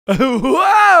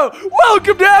Whoa!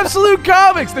 Welcome to Absolute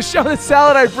Comics, the show that Sal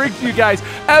and I bring to you guys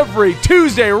every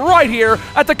Tuesday right here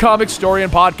at the Comicstorian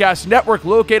Podcast Network,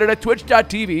 located at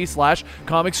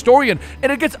twitch.tv/Comicstorian.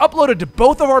 And it gets uploaded to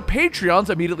both of our Patreons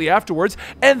immediately afterwards,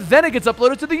 and then it gets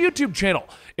uploaded to the YouTube channel.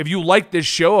 If you like this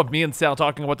show of me and Sal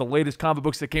talking about the latest comic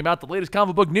books that came out, the latest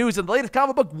comic book news, and the latest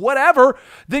comic book whatever,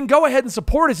 then go ahead and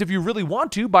support us if you really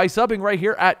want to by subbing right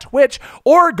here at Twitch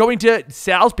or going to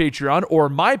Sal's Patreon or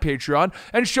my Patreon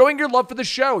and showing your love for the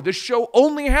show. This show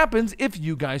only happens if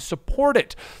you guys support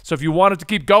it. So if you want it to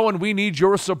keep going, we need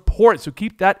your support. So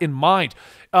keep that in mind.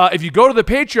 If you go to the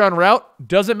Patreon route,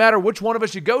 doesn't matter which one of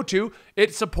us you go to,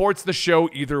 it supports the show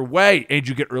either way, and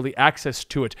you get early access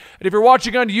to it. And if you're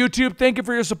watching on YouTube, thank you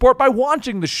for your support by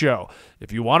watching the show.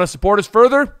 If you want to support us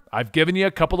further, I've given you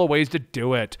a couple of ways to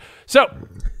do it. So,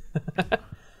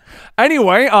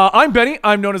 anyway, I'm Benny.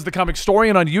 I'm known as the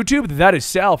Comicstorian on YouTube. That is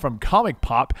Sal from Comic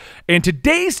Pop. And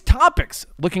today's topics,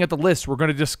 looking at the list, we're going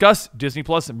to discuss Disney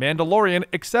Plus, Mandalorian,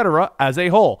 etc. as a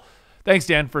whole. Thanks,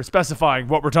 Dan, for specifying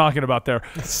what we're talking about there.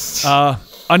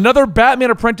 Another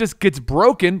Batman apprentice gets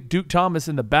broken. Duke Thomas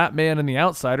in The Batman and the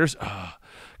Outsiders.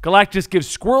 Galactus gives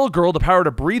Squirrel Girl the power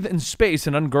to breathe in space.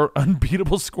 An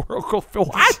unbeatable Squirrel Girl film.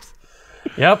 What?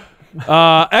 Yep.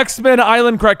 X-Men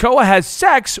Island Krakoa has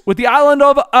sex with the island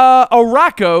of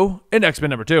Araco in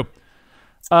X-Men #2.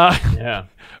 Yeah.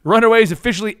 Runaways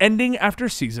officially ending after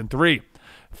season 3.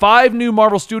 5 new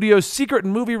Marvel Studios secret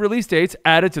movie release dates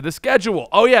added to the schedule.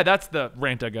 Oh yeah, that's the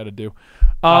rant I got to do.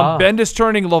 Bendis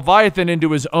turning Leviathan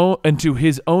into his own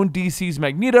DC's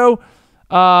Magneto,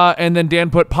 and then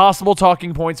Dan put possible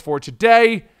talking points for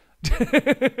today.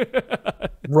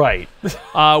 Right.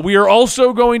 We are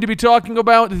also going to be talking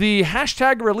about the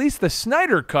hashtag release the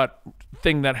Snyder Cut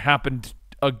thing that happened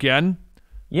again.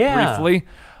 Yeah. Briefly.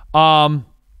 And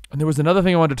there was another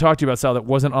thing I wanted to talk to you about, Sal, that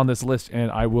wasn't on this list, and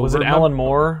I will. Was it Alan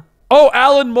Moore? Oh,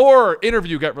 Alan Moore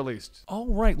interview got released. All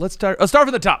right, let's start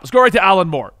from the top. Let's go right to Alan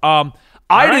Moore. So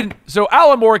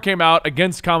Alan Moore came out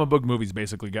against comic book movies,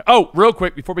 basically. Oh, real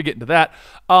quick before we get into that,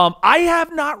 I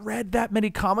have not read that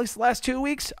many comics the last 2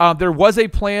 weeks. There was a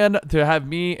plan to have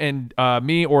me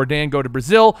or Dan go to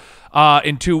Brazil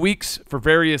in 2 weeks for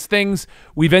various things.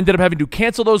 We've ended up having to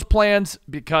cancel those plans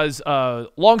because,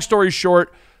 long story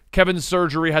short, Kevin's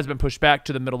surgery has been pushed back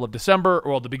to the middle of December,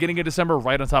 or the beginning of December,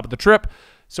 right on top of the trip.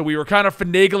 So we were kind of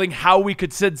finagling how we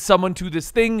could send someone to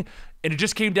this thing, and it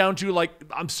just came down to, like,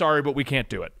 I'm sorry, but we can't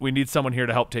do it. We need someone here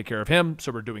to help take care of him,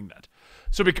 so we're doing that.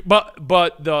 So,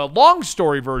 but the long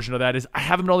story version of that is I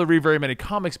haven't been able to read very many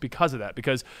comics because of that,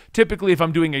 because typically if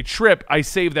I'm doing a trip, I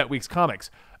save that week's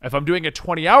comics. If I'm doing a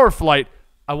 20-hour flight,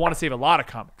 I want to save a lot of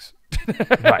comics.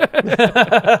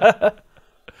 Right.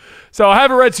 So I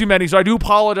haven't read too many, so I do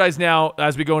apologize now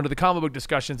as we go into the comic book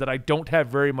discussions that I don't have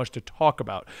very much to talk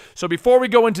about. So before we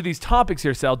go into these topics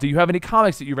here, Sal, do you have any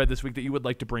comics that you read this week that you would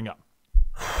like to bring up?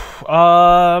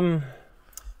 No,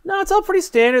 it's all pretty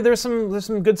standard. There's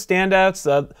some good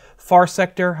standouts. Far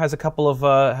Sector has a couple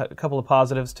of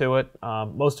positives to it.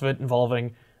 Most of it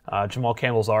involving Jamal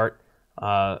Campbell's art.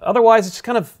 Otherwise, it's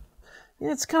kind of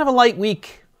a light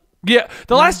week. Yeah,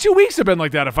 the last 2 weeks have been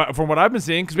like that, from what I've been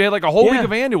seeing, because we had like a whole week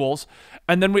of annuals,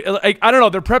 and then we, like, I don't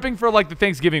know, they're prepping for like the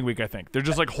Thanksgiving week. I think they're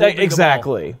just like holding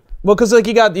exactly. them all. Well, because like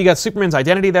you got Superman's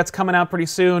Identity that's coming out pretty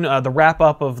soon. The wrap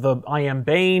up of the I Am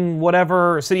Bane,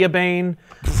 whatever, City of Bane,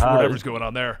 whatever's going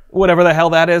on there, whatever the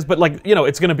hell that is. But like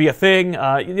it's going to be a thing.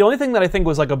 The only thing that I think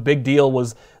was like a big deal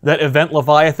was that Event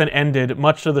Leviathan ended,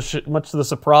 much to the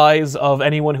surprise of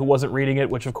anyone who wasn't reading it,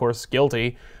 which of course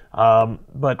guilty.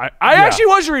 But I actually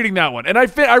was reading that one, and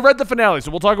I read the finale, so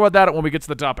we'll talk about that when we get to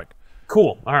the topic.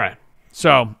 Cool. All right.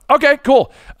 So, okay,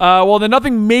 cool. Well, then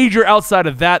nothing major outside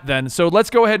of that then. So let's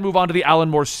go ahead and move on to the Alan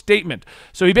Moore statement.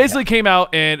 So he basically came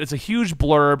out, and it's a huge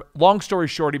blurb. Long story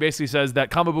short, he basically says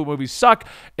that comic book movies suck,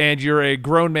 and you're a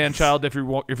grown man child if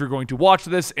you're going to watch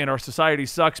this, and our society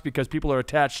sucks because people are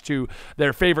attached to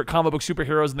their favorite comic book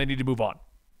superheroes, and they need to move on.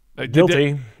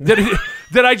 Guilty.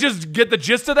 Did I just get the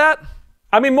gist of that?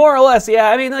 I mean, more or less, yeah.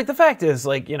 I mean, like, the fact is,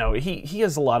 like, he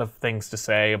has a lot of things to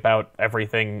say about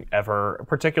everything ever,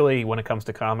 particularly when it comes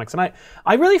to comics. And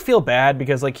I really feel bad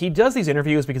because, like, he does these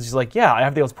interviews because he's like, yeah, I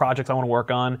have those projects I want to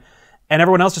work on. And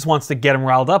everyone else just wants to get him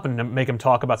riled up and make him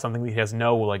talk about something that he has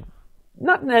no, like,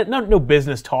 no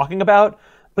business talking about.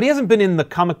 But he hasn't been in the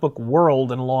comic book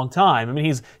world in a long time. I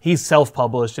mean, he's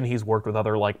self-published and he's worked with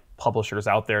other, like, publishers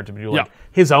out there to do, like,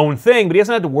 his own thing. But he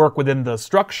hasn't had to work within the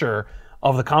structure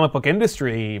of the comic book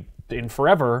industry in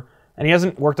forever, and he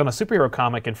hasn't worked on a superhero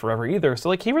comic in forever either. So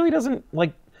like he really doesn't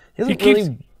like he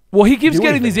keeps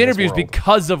getting these interviews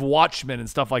because of Watchmen and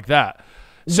stuff like that.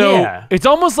 So Yeah. it's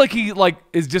almost like he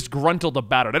is disgruntled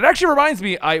about it. It actually reminds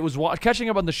me, I was catching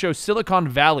up on the show Silicon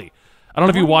Valley. I don't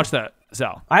know if you watched that,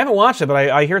 Sal. I haven't watched it, but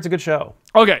I hear it's a good show.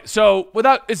 Okay, so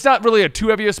it's not really too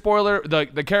heavy a spoiler.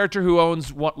 The character who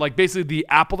owns basically the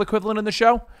Apple equivalent in the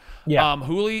show. Yeah.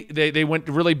 Hooley, they went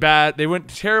really bad. They went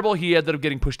terrible. He ended up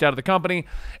getting pushed out of the company.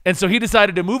 And so he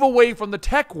decided to move away from the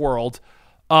tech world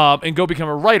and go become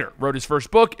a writer. Wrote his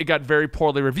first book. It got very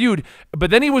poorly reviewed.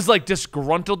 But then he was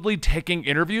disgruntledly taking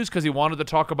interviews because he wanted to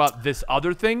talk about this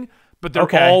other thing. But they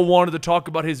all wanted to talk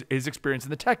about his experience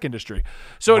in the tech industry.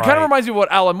 So it kind of reminds me of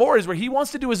what Alan Moore is, where he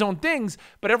wants to do his own things,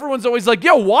 but everyone's always like,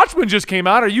 yo, Watchmen just came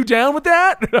out. Are you down with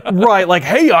that? Right, like,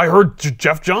 hey, I heard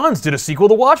Jeff Johns did a sequel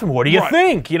to Watchmen. What do you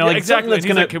think? Exactly.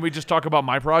 That's can we just talk about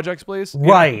my projects, please?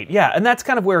 Right, yeah, and that's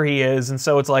kind of where he is. And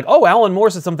so it's like, oh, Alan Moore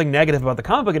said something negative about the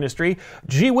comic book industry.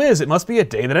 Gee whiz, it must be a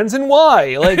day that ends in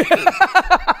Y. Like,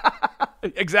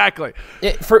 exactly.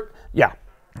 Yeah.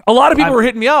 A lot of people were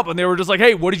hitting me up, and they were just like,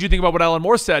 hey, what did you think about what Alan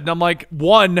Moore said? And I'm like,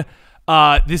 one,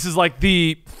 this is like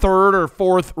the third or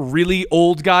fourth really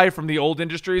old guy from the old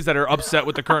industries that are upset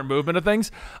with the current movement of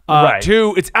things.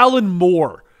 Two, it's Alan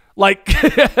Moore. Like,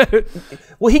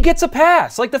 well, he gets a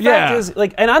pass. Like, the fact is,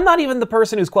 and I'm not even the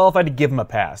person who's qualified to give him a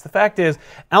pass. The fact is,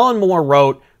 Alan Moore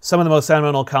wrote some of the most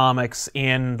seminal comics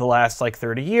in the last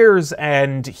 30 years,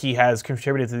 and he has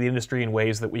contributed to the industry in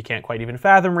ways that we can't quite even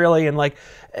fathom, really. And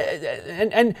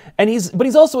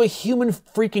he's also a human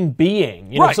freaking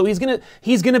being, you know. So he's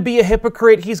gonna be a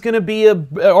hypocrite. He's gonna be a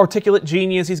articulate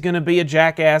genius. He's gonna be a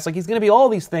jackass. Like, he's gonna be all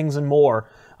these things and more.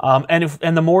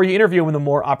 And the more you interview him, the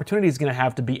more opportunity he's going to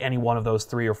have to be any one of those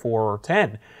 3 or 4 or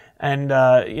 10. And,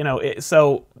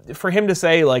 so for him to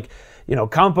say,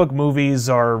 comic book movies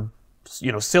are,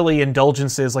 silly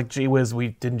indulgences, like, gee whiz, we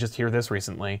didn't just hear this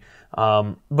recently.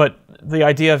 But the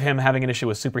idea of him having an issue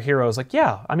with superheroes,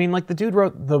 the dude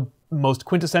wrote the most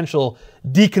quintessential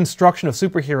deconstruction of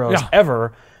superheroes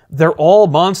ever. They're all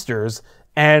monsters.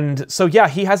 And so,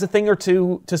 he has a thing or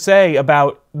two to say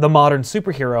about the modern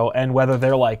superhero and whether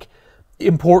they're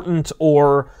important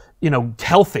or,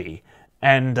 healthy.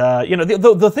 And,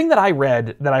 the thing that I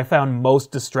read that I found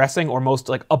most distressing or most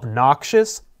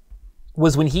obnoxious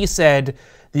was when he said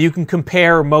that you can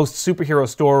compare most superhero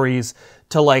stories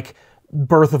to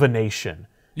Birth of a Nation.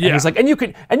 Yeah. And he's like, and you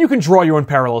can draw your own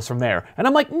parallels from there. And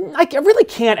I'm like, I really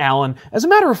can't, Alan. As a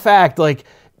matter of fact,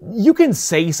 you can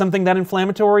say something that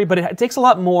inflammatory, but it takes a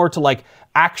lot more to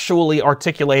actually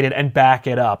articulate it and back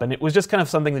it up. And it was just kind of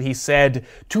something that he said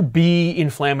to be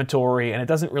inflammatory, and it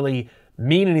doesn't really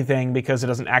mean anything because it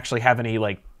doesn't actually have any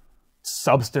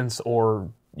substance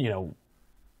or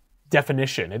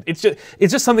definition. It's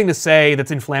just something to say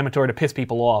that's inflammatory to piss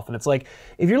people off. And it's like,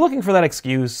 if you're looking for that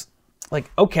excuse,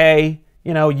 okay,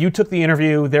 you took the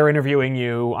interview, they're interviewing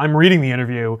you, I'm reading the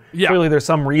interview. Yeah. Clearly there's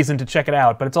some reason to check it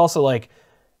out, but it's also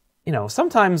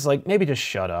sometimes maybe just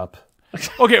shut up.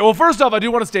 Okay, well, first off, I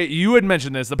do want to state, you had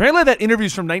mentioned this. Apparently that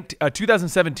interview's from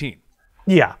 2017.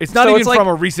 Yeah. It's not even from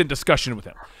a recent discussion with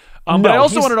him. But I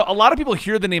also want to know, a lot of people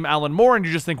hear the name Alan Moore and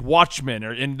you just think Watchmen,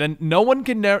 and then no one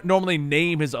can normally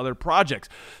name his other projects.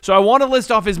 So I want to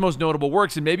list off his most notable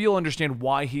works, and maybe you'll understand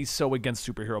why he's so against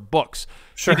superhero books.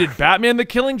 Sure. He did Batman the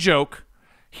Killing Joke,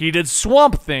 he did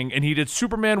Swamp Thing, and he did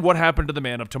Superman What Happened to the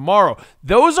Man of Tomorrow.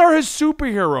 Those are his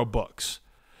superhero books.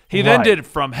 He then did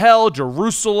From Hell,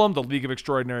 Jerusalem, The League of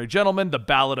Extraordinary Gentlemen, The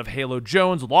Ballad of Halo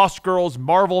Jones, Lost Girls,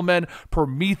 Marvel Men,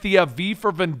 Promethea, V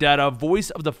for Vendetta,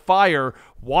 Voice of the Fire,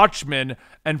 Watchmen,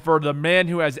 and for The Man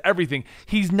Who Has Everything.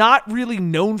 He's not really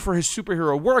known for his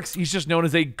superhero works. He's just known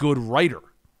as a good writer.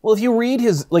 Well, if you read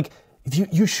his,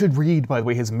 you should read, by the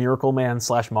way, his Miracle Man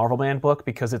 / Marvel Man book,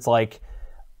 because it's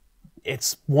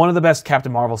it's one of the best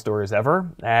Captain Marvel stories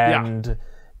ever. And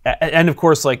of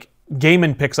course,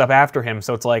 Gaiman picks up after him,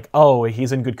 so it's oh,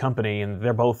 he's in good company, and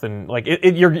they're both in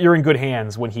you're in good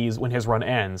hands when his run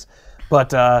ends.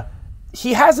 But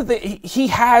he has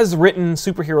written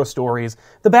superhero stories.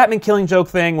 The Batman Killing Joke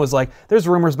thing was there's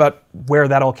rumors about where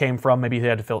that all came from. Maybe he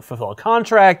had to fulfill a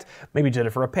contract. Maybe he did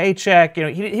it for a paycheck.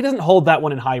 He doesn't hold that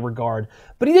one in high regard.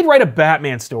 But he did write a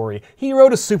Batman story. He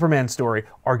wrote a Superman story,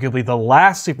 arguably the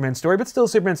last Superman story, but still a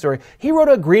Superman story. He wrote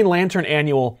a Green Lantern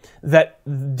annual that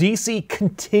DC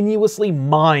continuously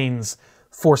mines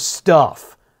for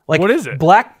stuff. What is it?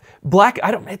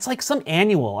 It's some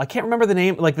annual. I can't remember the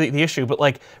name, the issue,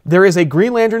 but there is a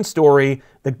Green Lantern story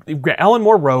that Alan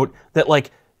Moore wrote that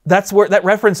that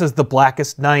references the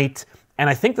Blackest Night, and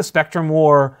I think the Spectrum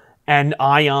War and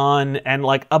Ion, and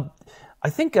I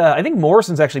think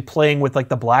Morrison's actually playing with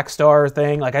the Black Star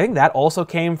thing. I think that also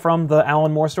came from the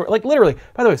Alan Moore story. Literally,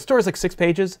 by the way, the story's 6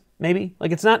 pages, maybe.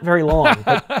 It's not very long.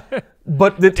 But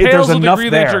But Tales there's of the enough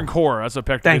Green there. Lantern Corps. That's what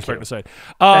Peck Thank is trying to say.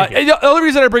 Thank you. And the only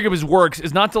reason I bring up his works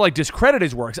is not to like discredit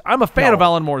his works. I'm a fan of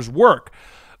Alan Moore's work.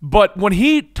 But when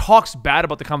he talks bad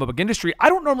about the comic book industry, I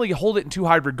don't normally hold it in too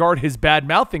high regard, his bad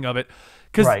mouthing of it.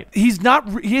 Because he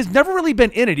has never really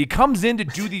been in it. He comes in to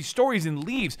do these stories and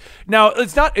leaves. Now,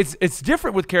 it's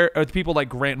different with people like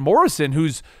Grant Morrison,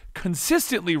 who's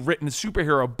consistently written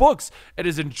superhero books and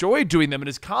has enjoyed doing them and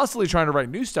is constantly trying to write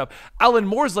new stuff. Alan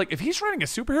Moore's like, if he's writing a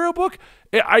superhero book,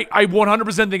 I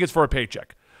 100% think it's for a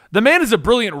paycheck. The man is a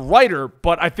brilliant writer,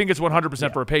 but I think it's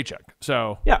 100% for a paycheck.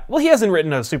 So yeah, well, he hasn't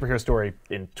written a superhero story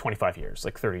in 25 years,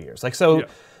 like 30 years. Like, so,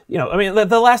 you know, I mean,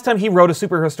 the last time he wrote a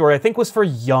superhero story, I think, was for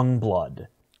Youngblood.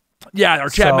 Yeah, our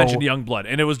chat mentioned Youngblood,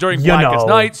 and it was during Blackest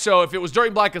Night. So if it was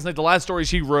during Blackest Night, the last stories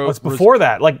he wrote was before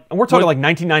that. Like, we're talking like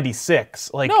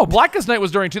 1996. Like, no, Blackest Night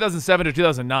was during 2007 to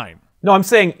 2009. No, I'm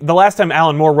saying the last time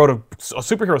Alan Moore wrote a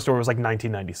superhero story was like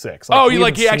 1996.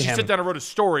 Like, he actually sit down and wrote a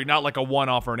story, not like a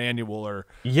one-off or an annual or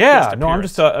I'm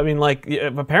just I mean, like,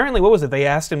 apparently, what was it? They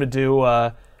asked him to do.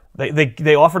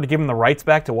 They offered to give him the rights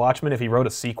back to Watchmen if he wrote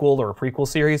a sequel or a prequel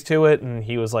series to it, and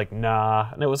he was like, nah.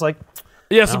 And it was like,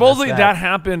 yeah, supposedly that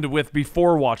happened with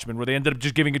Before Watchmen, where they ended up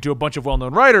just giving it to a bunch of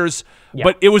well-known writers,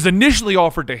 but it was initially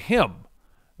offered to him,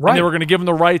 and they were going to give him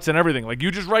the rights and everything. Like, you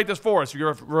just write this for us.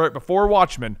 You're right before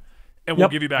Watchmen. And we'll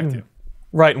give you back to you.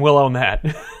 Right, and we'll own that.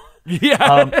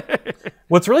 Yeah.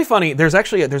 What's really funny, there's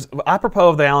apropos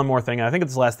of the Alan Moore thing, and I think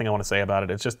it's the last thing I want to say about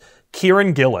it. It's just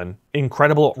Kieran Gillen,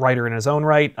 incredible writer in his own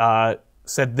right,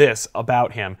 said this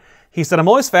about him. He said, I'm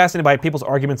always fascinated by people's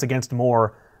arguments against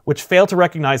Moore, which fail to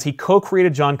recognize he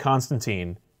co-created John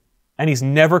Constantine, and he's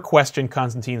never questioned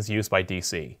Constantine's use by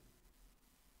DC.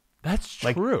 That's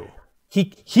true.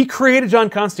 He created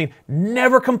John Constantine,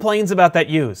 never complains about that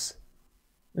use.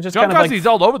 Just John Constantine's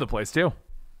all over the place, too.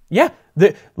 Yeah.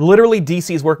 Literally,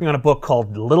 DC is working on a book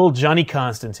called Little Johnny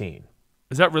Constantine.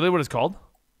 Is that really what it's called?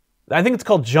 I think it's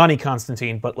called Johnny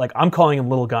Constantine, but like I'm calling him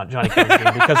Little Johnny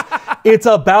Constantine because it's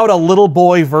about a little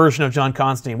boy version of John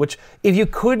Constantine, which if you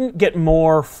couldn't get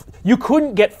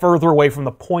further away from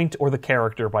the point or the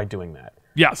character by doing that.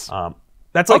 Yes.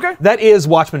 That's like, that is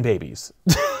Watchmen Babies.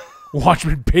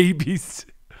 Watchmen Babies.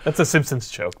 That's a Simpsons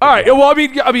joke. All right. Well,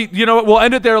 I mean, you know what? We'll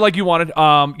end it there like you wanted.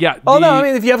 Yeah. Oh no. I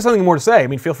mean, if you have something more to say, I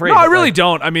mean, feel free. No, I really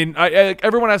don't. I mean,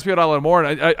 everyone asks me about Alan Moore,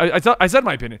 and I said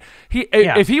my opinion.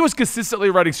 If he was consistently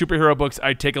writing superhero books,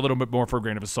 I'd take a little bit more for a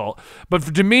grain of salt.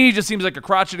 But to me, he just seems like a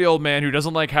crotchety old man who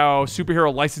doesn't like how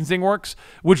superhero licensing works,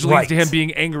 which leads to him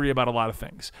being angry about a lot of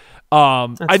things.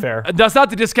 That's fair. That's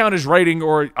not to discount his writing,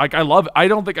 or like I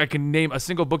don't think I can name a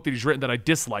single book that he's written that I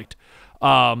disliked.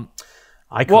 I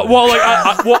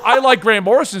like Grant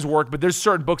Morrison's work, but there's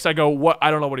certain books I go, what?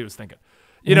 I don't know what he was thinking,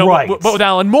 you know. Right. But with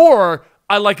Alan Moore,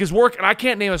 I like his work, and I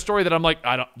can't name a story that I'm like,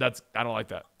 I don't like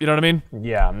that. You know what I mean?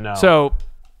 Yeah. No. So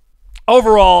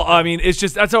overall, I mean, it's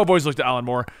just that's how I've always looked at Alan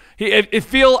Moore. I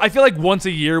feel like once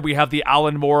a year we have the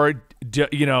Alan Moore,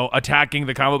 attacking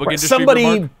the comic book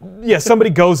industry. Somebody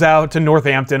goes out to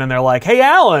Northampton and they're like, "Hey,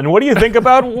 Alan, what do you think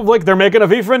about like they're making a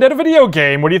V for Vendetta video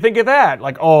game? What do you think of that?"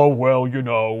 Like, "Oh, well,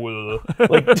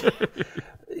 like,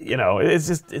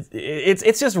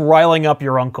 it's just riling up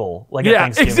your uncle, like at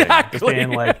Thanksgiving, exactly. Just being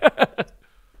like,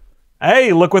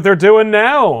 hey, look what they're doing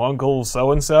now, Uncle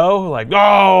so and so. Like,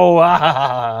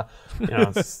 oh,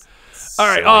 It's all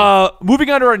right. Moving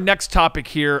on to our next topic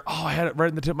here. Oh, I had it right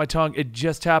in the tip of my tongue. It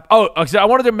just happened. Oh, so I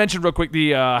wanted to mention real quick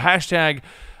the hashtag.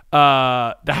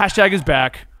 The hashtag is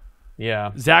back.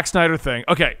 Yeah. Zack Snyder thing.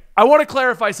 Okay. I want to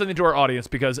clarify something to our audience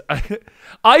because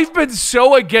I've been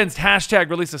so against hashtag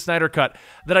release the Snyder cut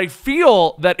that I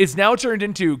feel that it's now turned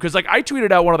into, because like I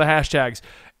tweeted out one of the hashtags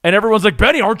and everyone's like,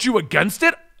 Benny, aren't you against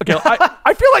it? Okay.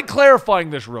 I feel like clarifying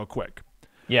this real quick.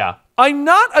 Yeah. I'm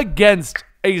not against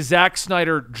a Zack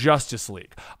Snyder Justice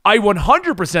League. I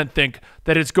 100% think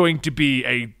that it's going to be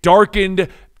a darkened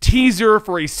teaser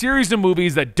for a series of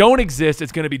movies that don't exist.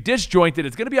 It's going to be disjointed.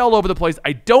 It's going to be all over the place.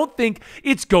 I don't think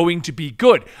it's going to be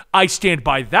good. I stand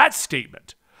by that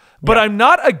statement. But I'm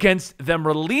not against them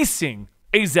releasing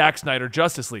a Zack Snyder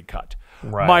Justice League cut.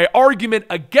 Right. My argument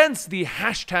against the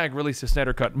hashtag release the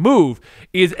Snyder cut move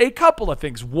is a couple of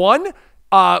things. One,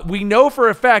 we know for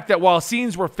a fact that while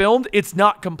scenes were filmed, it's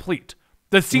not complete.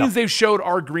 The scenes they've showed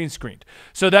are green screened.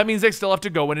 So that means they still have to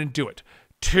go in and do it.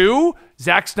 Two,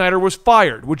 Zack Snyder was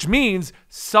fired, which means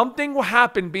something will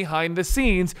happen behind the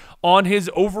scenes on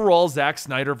his overall Zack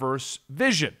Snyderverse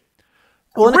vision.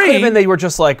 Well, and it could have been they were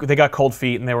just like, they got cold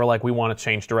feet and they were like, we want to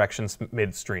change directions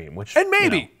midstream, which... And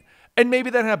maybe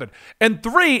that happened. And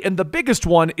three, and the biggest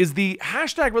one, is the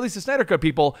hashtag release the Snyder Cut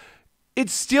people.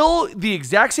 it's still the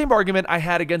exact same argument I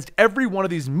had against every one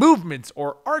of these movements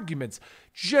or arguments.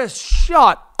 Just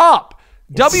shut up.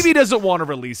 WB doesn't want to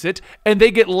release it, and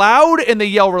they get loud and they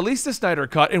yell, release the Snyder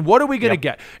Cut, and what are we going to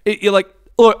get? You're like,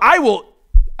 look, I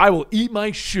will eat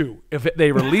my shoe if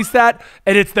they release that,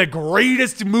 and it's the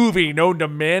greatest movie known to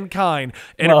mankind,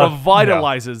 and it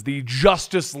revitalizes the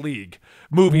Justice League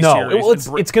movie series.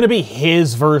 It's going to be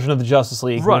his version of the Justice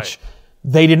League, which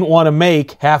they didn't want to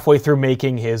make halfway through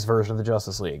making his version of the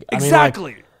Justice League.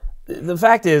 Exactly. I mean, the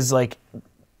fact is, like,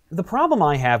 the problem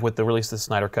I have with the release of the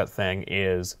Snyder Cut thing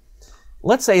is,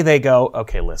 let's say they go,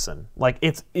 okay, listen, like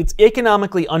it's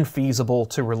economically unfeasible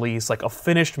to release like a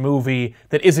finished movie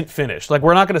that isn't finished. Like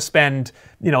we're not going to spend,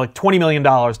 like $20 million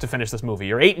to finish this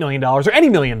movie, or $8 million, or any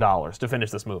 $1 million to finish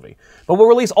this movie. But we'll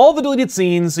release all the deleted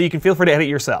scenes so you can feel free to edit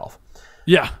yourself.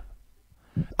 Yeah.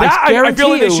 I feel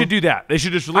like they should do that. They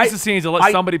should just release the scenes and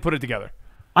let somebody put it together.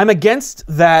 I'm against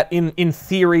that in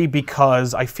theory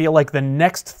because I feel like the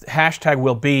next hashtag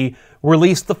will be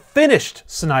release the finished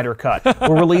Snyder Cut.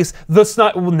 Or release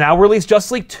release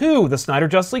Justice League 2, the Snyder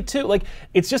Justice League 2. Like,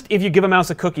 it's just, if you give a mouse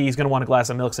a cookie, he's going to want a glass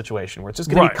of milk situation, where it's just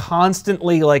going to be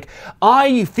constantly like,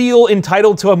 I feel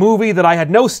entitled to a movie that I had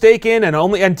no stake in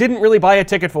and didn't really buy a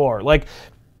ticket for. Like,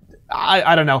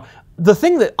 I don't know. The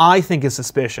thing that I think is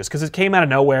suspicious, because it came out of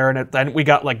nowhere, and then we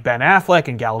got like Ben Affleck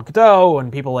and Gal Gadot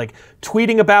and people like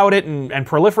tweeting about it and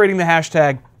proliferating the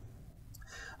hashtag,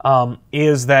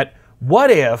 is that what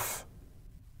if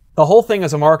the whole thing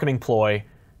is a marketing ploy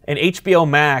and HBO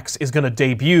Max is going to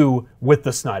debut with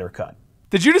the Snyder Cut?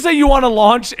 Did you just say you want to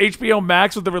launch HBO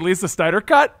Max with the release of the Snyder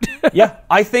Cut? Yeah,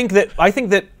 I think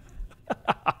that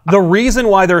the reason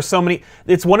why there are so many,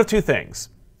 it's one of two things.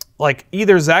 Like,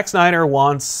 either Zack Snyder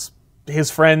wants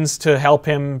his friends to help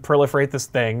him proliferate this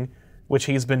thing, which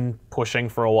he's been pushing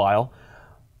for a while,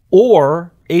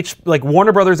 or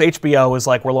Warner Brothers HBO is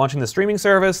like, we're launching the streaming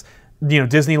service.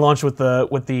 Disney launched with the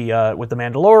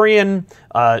Mandalorian.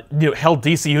 Hell,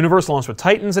 DC Universe launched with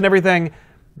Titans and everything.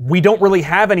 We don't really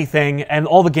have anything, and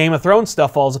all the Game of Thrones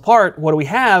stuff falls apart. What do we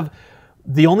have?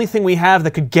 The only thing we have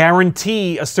that could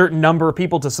guarantee a certain number of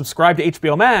people to subscribe to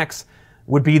HBO Max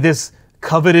would be this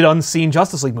coveted unseen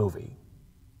Justice League movie.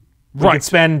 We could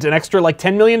spend an extra like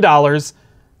 $10 million,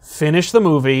 finish the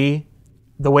movie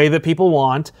the way that people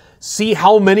want, see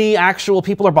how many actual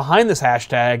people are behind this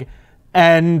hashtag,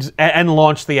 and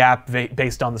launch the app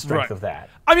based on the strength of that.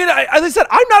 I mean, as I said,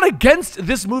 I'm not against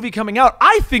this movie coming out.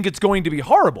 I think it's going to be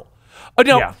horrible.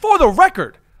 For the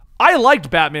record, I liked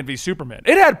Batman v Superman.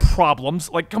 It had problems.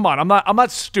 Like, come on, I'm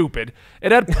not stupid.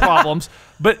 It had problems,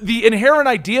 but the inherent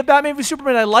idea of Batman v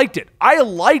Superman, I liked it. I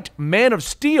liked Man of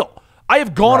Steel. I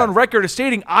have gone on record as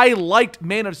stating I liked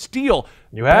Man of Steel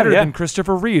better than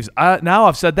Christopher Reeves. Now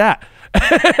I've said that.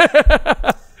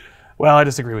 Well, I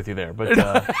disagree with you there, but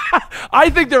I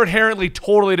think they're inherently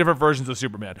totally different versions of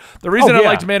Superman. The reason I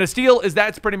liked Man of Steel is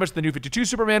that's pretty much the New 52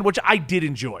 Superman, which I did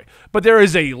enjoy. But there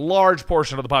is a large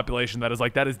portion of the population that is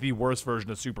like, that is the worst version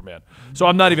of Superman. So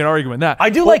I'm not even arguing that.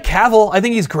 I do like Cavill. I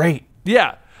think he's great.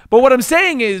 Yeah. But what I'm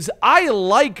saying is, I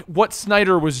like what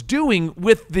Snyder was doing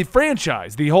with the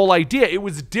franchise, the whole idea. It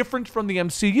was different from the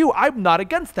MCU. I'm not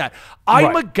against that.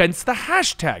 I'm against the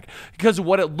hashtag, because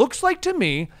what it looks like to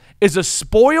me is a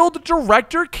spoiled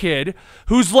director kid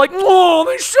who's like, oh,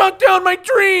 they shut down my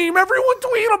dream. Everyone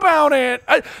tweet about it.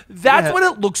 That's what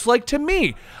it looks like to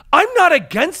me. I'm not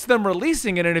against them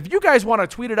releasing it. And if you guys want to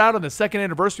tweet it out on the second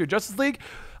anniversary of Justice League,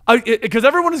 because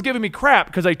everyone is giving me crap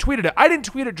because I tweeted it. I didn't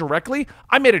tweet it directly.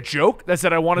 I made a joke that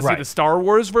said I want to see the Star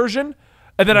Wars version.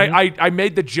 And then I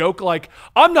made the joke like,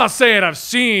 I'm not saying I've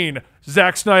seen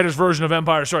Zack Snyder's version of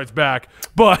Empire Strikes Back,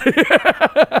 but...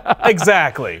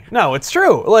 Exactly. No, it's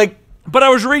true. But I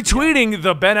was retweeting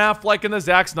the Ben Affleck and the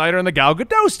Zack Snyder and the Gal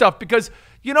Gadot stuff because,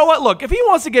 you know what? Look, if he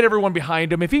wants to get everyone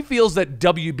behind him, if he feels that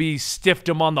WB stiffed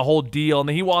him on the whole deal and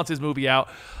he wants his movie out,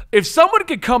 if someone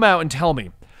could come out and tell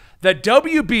me that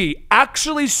WB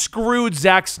actually screwed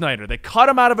Zack Snyder. They cut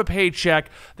him out of a paycheck.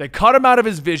 They cut him out of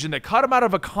his vision. They cut him out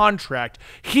of a contract.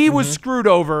 He was screwed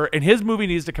over, and his movie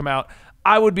needs to come out.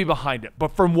 I would be behind it.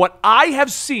 But from what I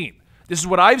have seen, this is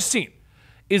what I've seen,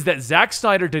 is that Zack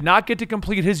Snyder did not get to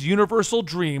complete his Universal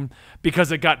dream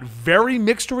because it got very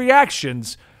mixed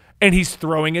reactions, and he's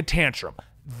throwing a tantrum.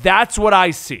 That's what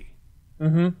I see.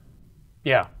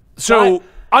 Yeah. So...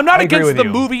 I'm not against the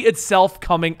movie itself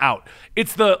coming out.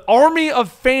 It's the army of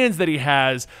fans that he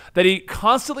has that he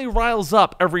constantly riles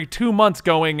up every 2 months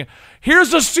going,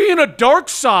 here's a scene of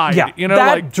Darkseid. Yeah,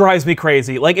 that drives me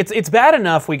crazy. Like, it's bad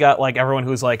enough we got like everyone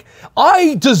who's like,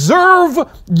 I deserve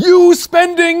you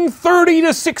spending $30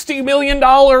 to $60 million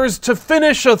to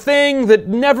finish a thing that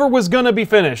never was going to be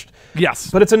finished.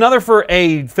 Yes. But it's another for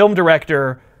a film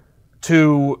director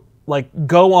to like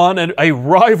go on a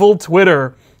rival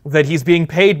Twitter that he's being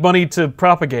paid money to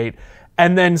propagate,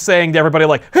 and then saying to everybody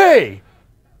like, hey,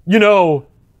 you know,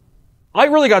 I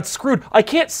really got screwed. I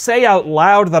can't say out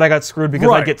loud that I got screwed because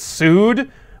I get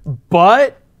sued,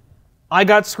 but I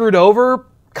got screwed over,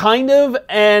 kind of,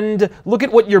 and look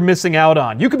at what you're missing out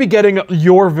on. You could be getting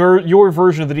your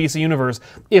version of the DC Universe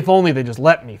if only they just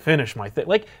let me finish my thing.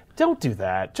 Like, don't do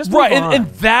that. Just move on. And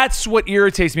that's what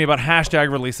irritates me about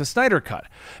hashtag release the Snyder Cut.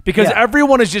 Because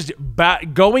everyone is just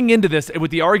going into this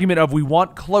with the argument of we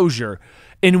want closure,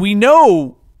 and we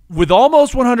know with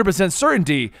almost 100%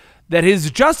 certainty that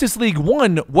his Justice League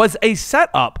 1 was a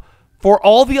setup for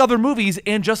all the other movies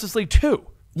and Justice League 2.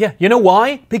 Yeah, you know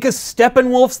why? Because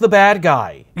Steppenwolf's the bad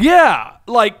guy. Yeah,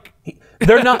 like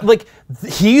they're not like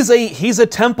he's a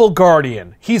temple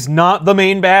guardian. He's not the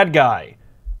main bad guy.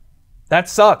 That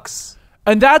sucks.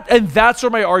 And that's where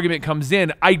my argument comes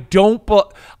in. I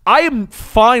am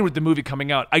fine with the movie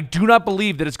coming out. I do not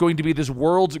believe that it's going to be this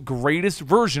world's greatest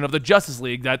version of the Justice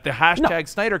League that the hashtag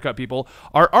Snyder Cut people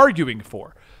are arguing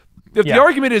for. If the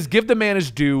argument is give the man his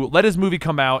due, let his movie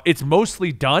come out, it's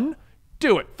mostly done,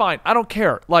 do it. Fine. I don't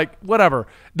care. Like, whatever.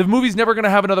 The movie's never going to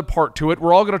have another part to it.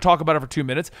 We're all going to talk about it for 2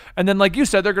 minutes. And then, like you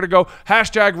said, they're going to go,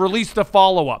 hashtag release the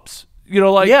follow-ups. You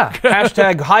know, like... Yeah.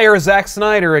 Hashtag hire Zack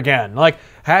Snyder again. Like,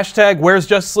 hashtag where's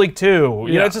Justice League 2?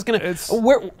 You know, it's just going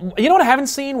to... You know what I haven't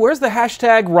seen? Where's the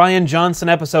hashtag Ryan Johnson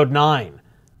episode 9?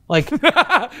 Like...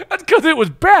 That's because it was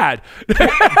bad.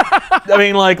 I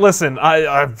mean, like, listen,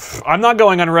 I'm not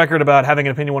going on record about having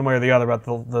an opinion one way or the other about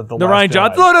the Ryan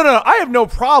Johnson. No. I have no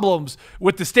problems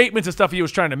with the statements and stuff he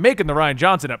was trying to make in the Ryan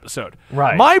Johnson episode.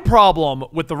 Right. My problem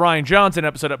with the Ryan Johnson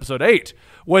episode 8,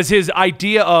 was his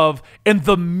idea of, in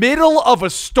the middle of a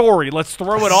story, let's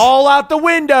throw it all out the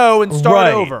window and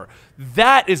start over.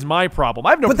 That is my problem.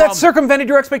 I have no problem. But that circumvented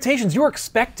your expectations. You were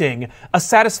expecting a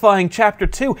satisfying chapter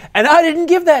 2, and I didn't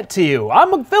give that to you.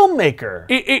 I'm a filmmaker.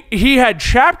 He had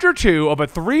chapter 2 of a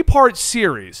 3-part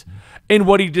series, and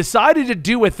what he decided to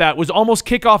do with that was almost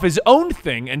kick off his own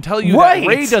thing and tell you that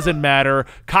Rey doesn't matter,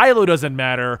 Kylo doesn't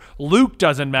matter, Luke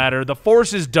doesn't matter, the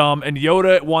Force is dumb, and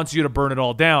Yoda wants you to burn it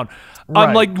all down.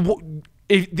 I'm like...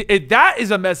 If that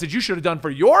is a message you should have done for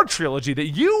your trilogy that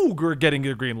you were getting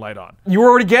the green light on. You were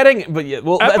already getting, but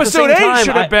well, episode 8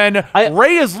 should have been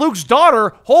Rey is Luke's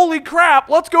daughter. Holy crap,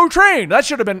 let's go train. That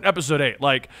should have been episode 8.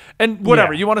 Like, and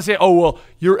whatever you want to say. Oh well,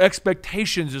 your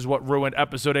expectations is what ruined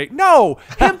episode 8. No,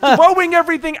 him throwing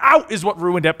everything out is what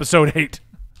ruined episode 8.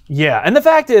 Yeah, and the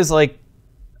fact is, like,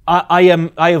 I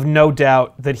have no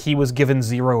doubt that he was given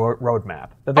zero roadmap.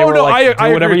 That they were like,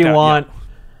 do whatever you want. Yeah.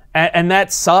 And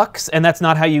that sucks, and that's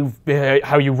not how you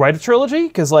write a trilogy,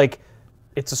 because like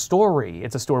it's a story.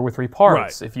 It's a story with 3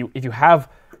 parts. Right.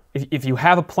 If you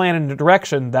have a plan and a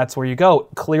direction, that's where you go.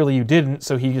 Clearly, you didn't,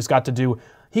 so he got to do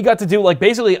like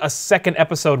basically a second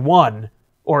episode 1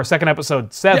 or a second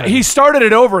episode 7. Yeah, he started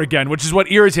it over again, which is what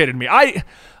irritated me.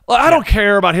 I don't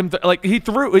care about him.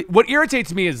 What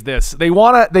irritates me is this: they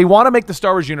wanna make the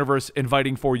Star Wars universe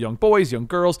inviting for young boys, young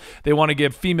girls. They want to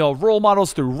give female role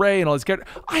models through Rey and all these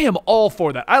characters. I am all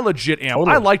for that. I legit am.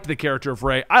 Totally. I liked the character of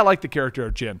Rey. I liked the character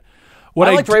of Jyn.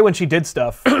 I liked Rey when she did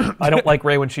stuff. I don't like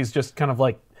Rey when she's just kind of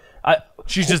like.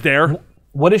 She's just there.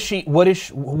 What is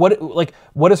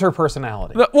her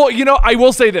personality? Well, you know, I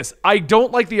will say this. I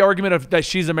don't like the argument of that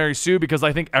she's a Mary Sue, because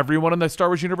I think everyone in the Star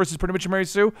Wars universe is pretty much a Mary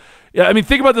Sue. Yeah, I mean,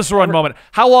 think about this for one moment.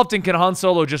 How often can Han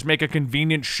Solo just make a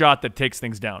convenient shot that takes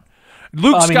things down?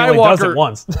 Luke Skywalker, he only does it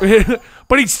once.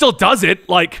 But he still does it.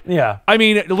 Like, yeah. I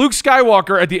mean, Luke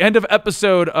Skywalker at the end of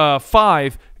episode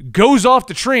 5 goes off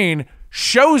the train,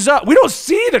 shows up. We don't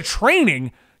see the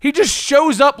training. He just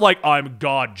shows up like, I'm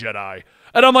God Jedi.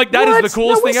 And I'm like, that is the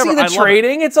coolest thing ever. We see the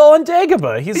training. It's all in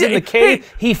Dagobah. He's in the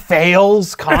cave. He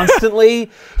fails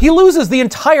constantly. He loses the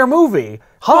entire movie.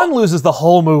 Han loses the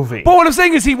whole movie. But what I'm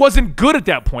saying is he wasn't good at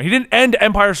that point. He didn't end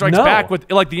Empire Strikes Back with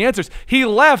like the answers. He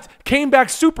left, came back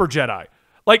super Jedi.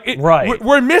 Like,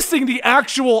 we're missing the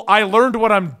actual I learned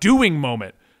what I'm doing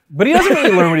moment. But he doesn't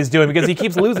really learn what he's doing because he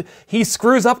keeps losing. He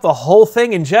screws up the whole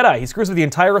thing in Jedi. He screws up the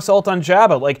entire assault on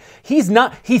Jabba. Like, he's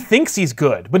not, he thinks he's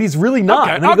good, but he's really not.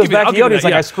 Okay, and then he goes back to Yoda, he's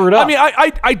like, I screwed up. I mean,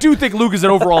 I do think Luke is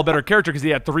an overall better character because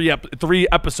he had three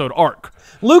episode arc.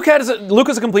 Luke is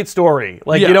a complete story.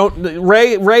 Like, you don't,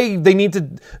 Rey, they're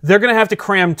going to have to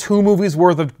cram 2 movies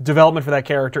worth of development for that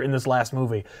character in this last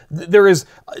movie.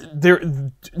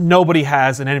 Nobody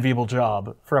has an enviable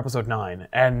job for episode 9,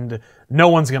 and no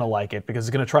one's going to like it because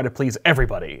it's going to try to please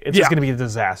everybody. It's just going to be a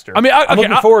disaster. I mean, I'm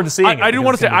looking forward to seeing it. I do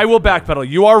want to say, I will backpedal.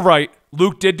 You are right.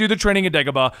 Luke did do the training in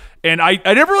Dagobah, and I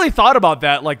never really thought about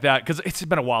that like that because it's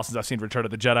been a while since I've seen Return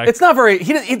of the Jedi. It's not very.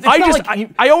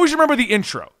 I always remember the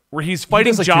intro where he's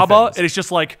fighting like two Jabba, things. and it's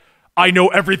just like, I know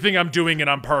everything I'm doing and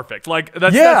I'm perfect. Like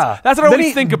that's what I Then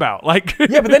always think about. Like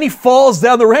Yeah, but then he falls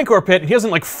down the Rancor pit and he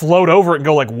doesn't like float over it and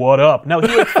go like, what up? No, he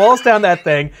like, falls down that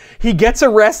thing. He gets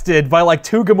arrested by like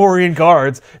 2 Gamorrean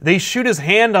guards. They shoot his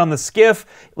hand on the skiff.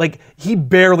 Like he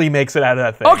barely makes it out of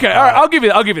that thing. Okay, all right, I'll give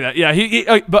you that.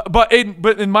 Yeah, but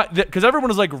in my because everyone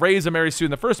was like Rey's a Mary Sue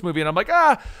in the first movie, and I'm like,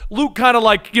 Luke kind of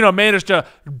like managed to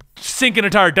sink an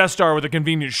entire Death Star with a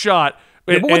convenient shot.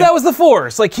 But that was the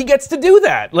Force. Like he gets to do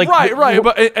that. Like right.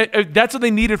 But that's what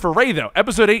they needed for Rey, though.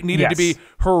 Episode 8 needed to be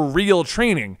her real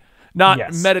training, not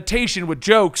meditation with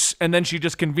jokes. And then she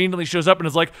just conveniently shows up and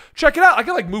is like, "Check it out! I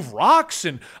can like move rocks,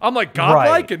 and I'm like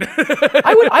godlike." Right. And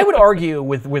I would argue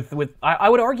I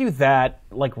would argue that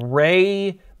like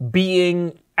Rey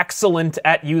being excellent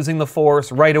at using the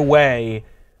Force right away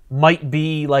might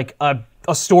be like a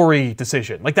story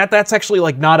decision. Like that's actually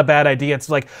like not a bad idea. It's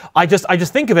like I just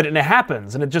think of it and it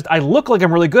happens, and I look like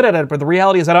I'm really good at it, but the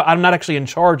reality is that I'm not actually in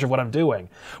charge of what I'm doing.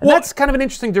 And that's kind of an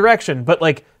interesting direction. But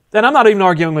like, then I'm not even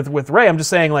arguing with Rey. I'm just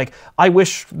saying like I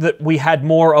wish that we had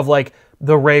more of like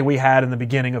the Rey we had in the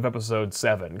beginning of Episode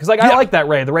 7. Because like I like that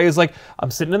Rey. The Rey is like,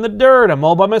 I'm sitting in the dirt, I'm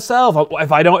all by myself.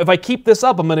 If I keep this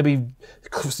up, I'm gonna be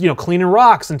cleaning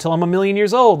rocks until I'm 1,000,000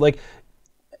 years old. Like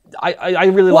I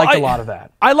really liked a lot of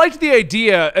that. I liked the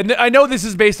idea, and I know this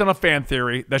is based on a fan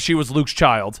theory that she was Luke's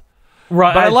child.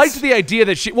 Right. But I liked the idea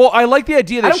that she. Well, I like the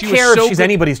idea that she was so. I don't care if she's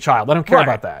anybody's child. I don't care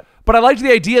about that. But I liked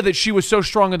the idea that she was so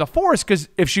strong in the Force because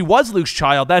if she was Luke's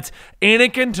child, that's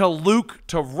Anakin to Luke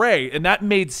to Rey, and that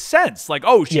made sense. Like,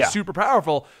 oh, she's super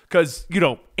powerful because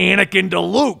Anakin to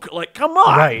Luke. Like, come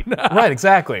on. Right.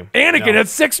 Exactly. Anakin had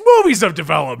 6 movies of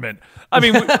development. I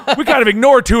mean, we kind of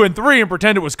ignore 2 and 3 and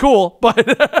pretend it was cool, but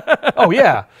oh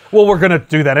yeah. Well, we're gonna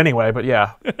do that anyway, but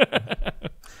yeah.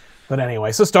 But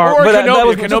anyway, so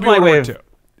Kenobi my way of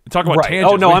talk about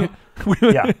tangents. Oh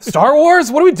no, Star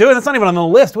Wars. What are we doing? That's not even on the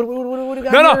list. What do we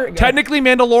got here? No. Technically,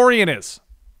 Mandalorian is.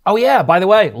 Oh yeah. By the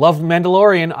way, love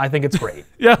Mandalorian. I think it's great.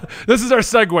 Yeah, this is our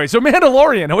segue. So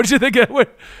Mandalorian. What did you think of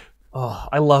it? Oh,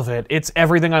 I love it. It's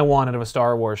everything I wanted of a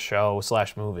Star Wars show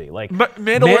 / movie. Like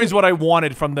Mandalorian's what I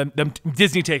wanted from them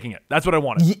Disney taking it. That's what I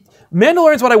wanted.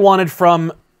 Mandalorian's what I wanted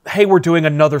from, hey, we're doing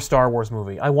another Star Wars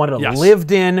movie. I wanted a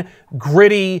lived-in,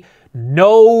 gritty,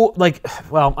 no, like,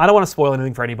 well, I don't want to spoil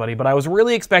anything for anybody, but I was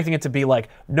really expecting it to be like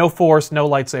no Force, no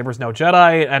lightsabers, no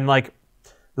Jedi, and like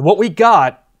what we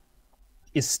got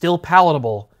is still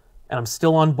palatable, and I'm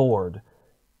still on board.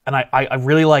 And I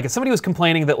really like it. Somebody was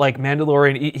complaining that like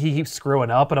Mandalorian, he keeps screwing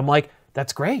up, and I'm like,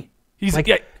 that's great. He's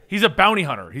a bounty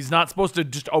hunter. He's not supposed to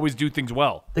just always do things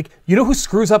well. Like, you know who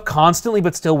screws up constantly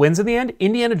but still wins in the end?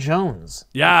 Indiana Jones.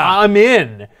 Yeah. Like, I'm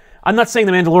in. I'm not saying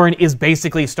the Mandalorian is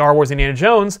basically Star Wars Indiana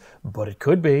Jones, but it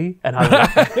could be. And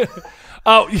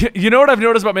oh, you know what I've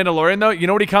noticed about Mandalorian though? You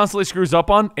know what he constantly screws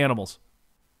up on? Animals.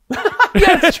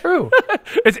 Yeah, it's true.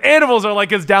 Its animals are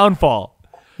like his downfall.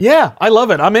 Yeah, I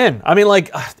love it. I'm in. I mean, like,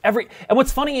 and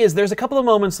what's funny is there's a couple of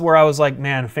moments where I was like,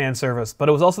 man, fan service. But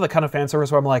it was also the kind of fan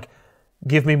service where I'm like,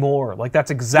 give me more. Like,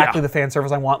 that's exactly the fan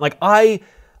service I want. Like, I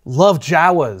love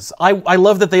Jawas. I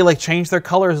love that they, like, changed their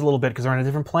colors a little bit because they're on a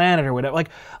different planet or whatever. Like,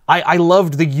 I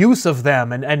loved the use of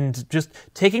them and just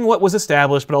taking what was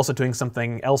established but also doing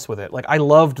something else with it. Like, I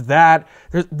loved that.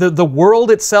 The world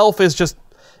itself is just,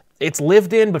 it's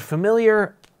lived in but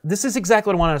familiar. This is exactly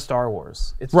what I want out of Star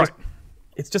Wars.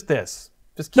 It's just this.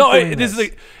 Just keep doing this. Is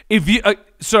like if you.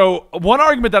 So one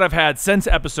argument that I've had since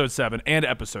Episode 7 and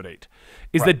Episode 8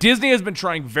 is that Disney has been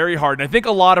trying very hard, and I think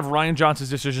a lot of Rian Johnson's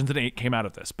decisions in 8 came out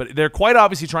of this, but they're quite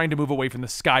obviously trying to move away from the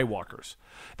Skywalkers.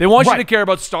 They want you to care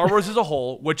about Star Wars as a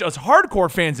whole, which us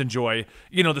hardcore fans enjoy,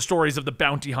 the stories of the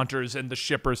bounty hunters and the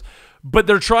shippers, but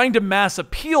they're trying to mass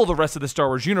appeal the rest of the Star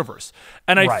Wars universe.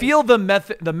 And I feel the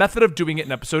method of doing it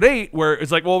in Episode 8, where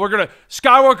it's like, well,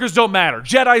 Skywalkers don't matter,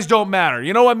 Jedis don't matter.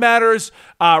 You know what matters?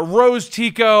 Rose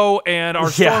Tico and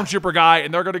our Stormtrooper guy,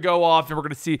 and they're going to go off, and we're going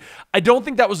to see. I don't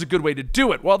think that was a good way to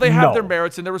do it. While they have their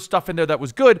merits, and there was stuff in there that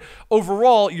was good,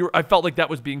 overall, I felt like that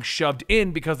was being shoved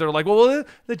in because they're like, well,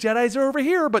 the Jedis are over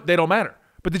here, but they don't matter.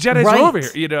 But the Jedis are over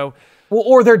here, Well,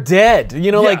 or they're dead.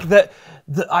 Like that.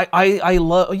 I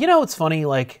love. It's funny.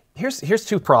 Like here's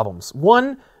 2 problems.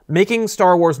 One, making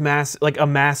Star Wars a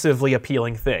massively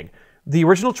appealing thing. The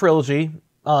original trilogy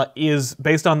is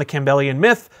based on the Campbellian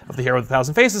myth of the hero with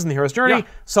 1,000 faces and the hero's journey. Yeah.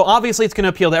 So obviously it's going to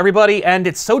appeal to everybody, and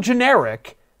it's so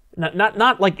generic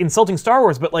not like insulting Star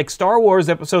Wars, but like Star Wars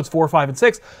episodes 4, 5, and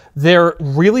 6, they're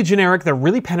really generic, they're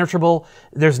really penetrable,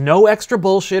 there's no extra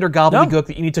bullshit or gobbledygook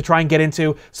that you need to try and get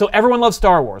into. So everyone loves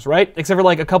Star Wars, right? Except for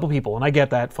like a couple people, and I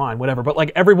get that, fine, whatever. But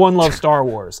like everyone loves Star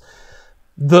Wars.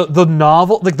 The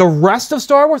novel, like the rest of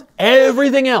Star Wars,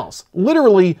 everything else,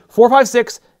 literally 4, 5,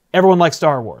 6, everyone likes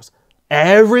Star Wars.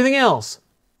 Everything else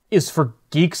is for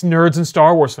geeks, nerds, and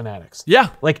Star Wars fanatics.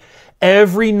 Yeah. Like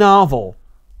every novel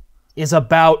is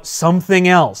about something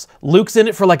else. Luke's in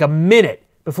it for like a minute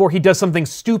before he does something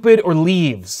stupid or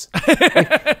leaves.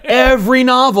 Like, every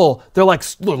novel, they're like,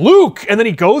 Luke, and then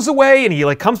he goes away and he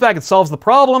like comes back and solves the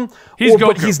problem.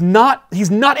 But he's not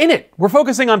in it. We're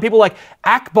focusing on people like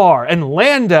Akbar and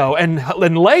Lando and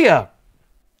Leia.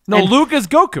 No, Luke is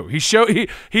Goku.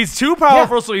 He's too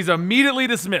powerful, so he's immediately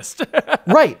dismissed.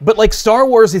 Right, but like Star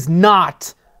Wars is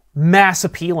not mass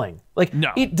appealing. Like,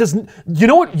 no. It doesn't. You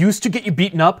know what used to get you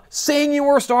beaten up? Saying you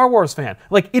were a Star Wars fan.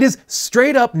 Like, it is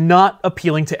straight up not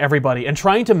appealing to everybody, and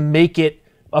trying to make it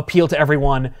appeal to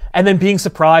everyone, and then being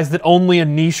surprised that only a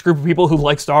niche group of people who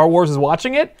like Star Wars is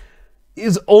watching it,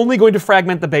 is only going to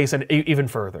fragment the base and even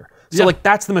further. So, like,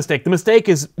 that's the mistake. The mistake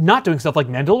is not doing stuff like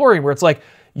Mandalorian, where it's like,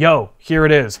 yo, here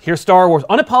it is. Here's Star Wars.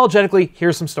 Unapologetically,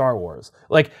 here's some Star Wars.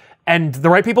 Like, and the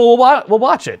right people will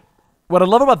watch it. What I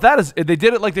love about that is they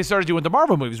did it like they started doing the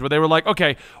Marvel movies, where they were like,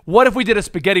 okay, what if we did a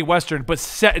spaghetti Western, but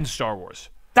set in Star Wars?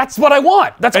 That's what I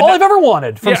want. That's all I've ever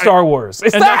wanted from Star Wars.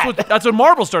 It's that. That's what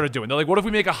Marvel started doing. They're like, what if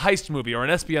we make a heist movie or an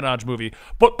espionage movie,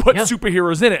 but put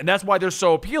superheroes in it? And that's why they're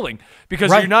so appealing, because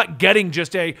you're not getting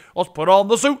just let's put on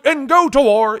the suit and go to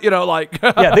war, like.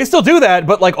 Yeah, they still do that,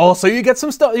 but like also you get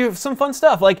some stuff, you have some fun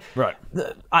stuff. Like,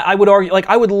 I would argue, like,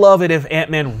 I would love it if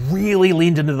Ant-Man really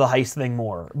leaned into the heist thing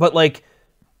more, but like,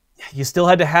 you still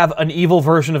had to have an evil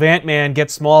version of Ant-Man get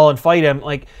small and fight him.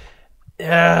 Like,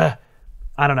 I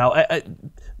don't know.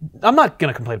 I'm not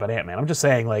gonna complain about Ant-Man. I'm just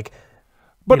saying, like,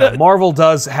 but Marvel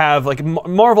does have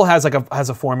Marvel has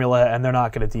a formula, and they're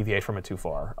not gonna deviate from it too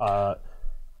far.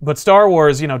 But Star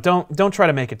Wars, don't try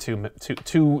to make it to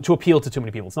appeal to too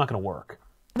many people. It's not gonna work.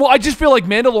 Well, I just feel like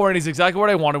Mandalorian is exactly what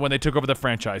I wanted when they took over the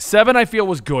franchise. 7, I feel,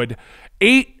 was good.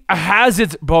 8 has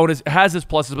its bonus, has its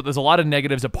pluses, but there's a lot of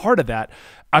negatives a part of that.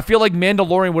 I feel like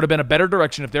Mandalorian would have been a better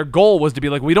direction if their goal was to be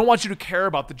like, we don't want you to care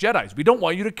about the Jedis. We don't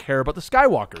want you to care about the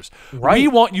Skywalkers. Right. We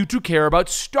want you to care about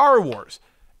Star Wars.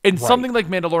 And something like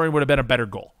Mandalorian would have been a better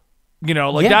goal.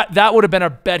 That would have been a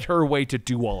better way to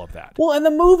do all of that. Well, and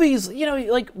the movies,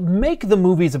 like, make the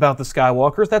movies about the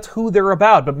Skywalkers. That's who they're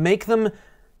about. But make them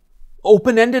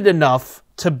open-ended enough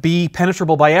to be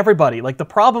penetrable by everybody. Like, the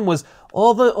problem was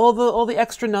all the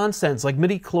extra nonsense, like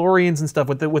midi-chlorians and stuff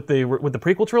with the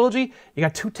prequel trilogy. You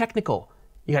got too technical.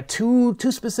 You got too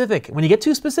specific. When you get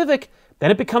too specific, then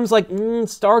it becomes like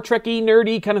Star Trek-y,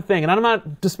 nerdy kind of thing. And I'm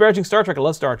not disparaging Star Trek. I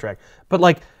love Star Trek. But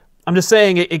like, I'm just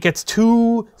saying it gets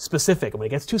too specific. And when it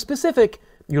gets too specific,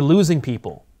 you're losing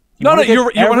people. You're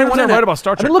 100% right about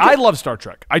Star Trek. I love Star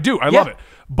Trek. I do. I love it.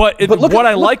 But what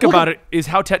I like about it is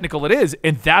how technical it is,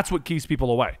 and that's what keeps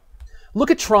people away.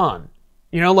 Look at Tron.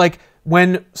 Like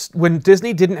when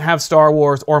Disney didn't have Star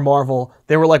Wars or Marvel,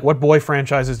 they were like, what boy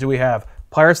franchises do we have?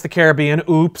 Pirates of the Caribbean,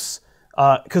 oops.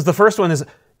 Because the first one is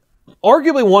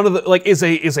arguably one of the,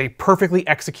 is a perfectly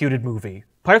executed movie.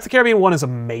 Pirates of the Caribbean 1 is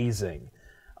amazing.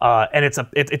 And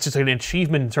it's just an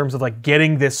achievement in terms of like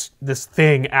getting this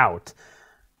thing out.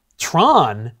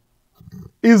 Tron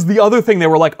is the other thing they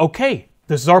were like, okay,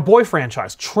 this is our boy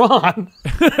franchise, Tron.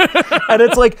 And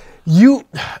it's like,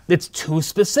 it's too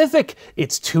specific.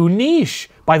 It's too niche.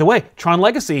 By the way, Tron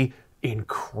Legacy,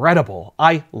 incredible.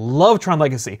 I love Tron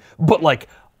Legacy. But like,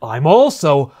 I'm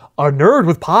also a nerd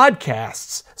with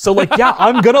podcasts. So like, yeah,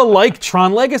 I'm going to like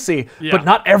Tron Legacy. Yeah. But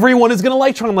not everyone is going to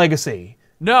like Tron Legacy.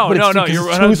 No, you're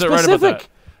 100% right about that.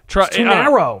 It's too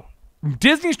narrow.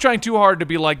 Disney's trying too hard to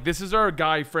be like, this is our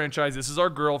guy franchise, this is our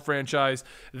girl franchise,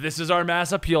 this is our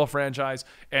mass appeal franchise,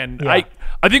 and I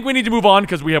think we need to move on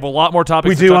because we have a lot more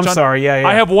topics to touch on. I'm sorry, yeah.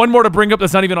 I have one more to bring up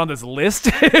that's not even on this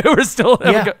list. We're still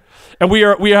and we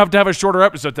have to have a shorter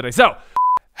episode today. So,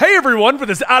 hey everyone, for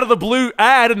this out of the blue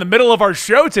ad in the middle of our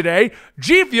show today,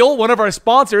 G Fuel, one of our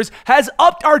sponsors, has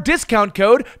upped our discount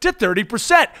code to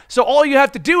 30%. So all you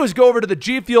have to do is go over to the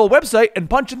G Fuel website and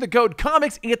punch in the code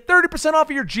COMICS and get 30% off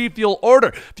of your G Fuel order.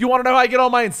 If you want to know how I get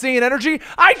all my insane energy,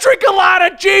 I drink a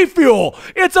lot of G Fuel.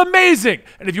 It's amazing.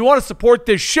 And if you want to support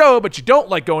this show, but you don't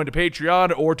like going to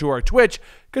Patreon or to our Twitch,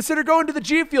 consider going to the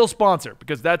G Fuel sponsor,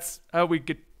 because that's how we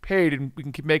get paid and we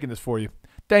can keep making this for you.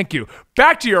 Thank you.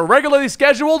 Back to your regularly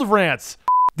scheduled rants.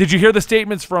 Did you hear the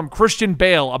statements from Christian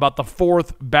Bale about the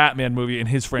 4th Batman movie in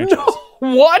his franchise? No,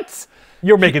 what?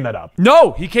 You're making that up.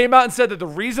 No, he came out and said that the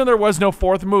reason there was no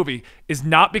fourth movie is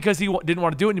not because he didn't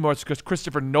want to do it anymore. It's because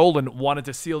Christopher Nolan wanted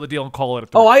to seal the deal and call it a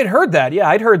three. Oh, I had heard that. Yeah,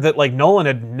 I'd heard that like Nolan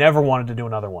had never wanted to do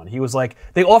another one. He was like,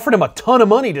 they offered him a ton of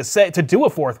money to do a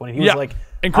fourth one. And he was like,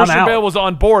 and Christian I'm out. Bale was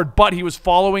on board, but he was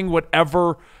following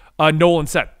whatever Nolan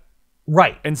said.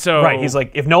 Right. And so he's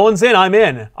like, if Nolan's in, I'm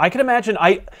in. I can imagine.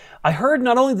 I heard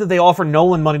not only did they offer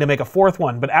Nolan money to make a fourth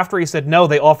one, but after he said no,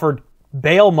 they offered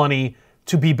Bale money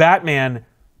to be Batman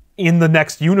in the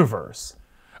next universe.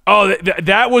 Oh,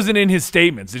 that wasn't in his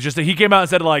statements. It's just that he came out and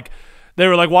said, like, they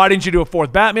were like, why didn't you do a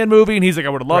fourth Batman movie? And he's like, I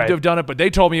would have loved to have done it, but they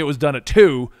told me it was done at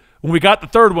 2. When we got the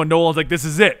third one, Nolan's like, this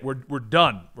is it. We're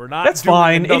done. We're not That's doing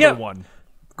fine. another one.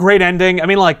 Great ending. I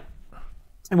mean, like,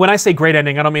 when I say great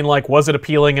ending, I don't mean like, was it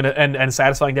appealing and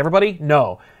satisfying to everybody?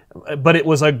 No. But it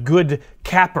was a good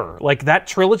capper. Like, that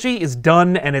trilogy is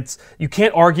done, and you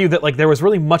can't argue that like there was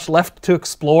really much left to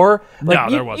explore. Like, no,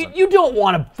 there wasn't. You don't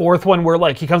want a fourth one where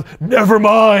like he comes, never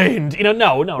mind.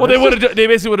 No. Well, they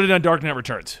basically would have done Dark Knight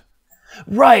Returns.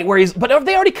 Right, but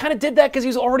they already kind of did that because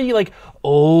he's already like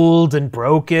old and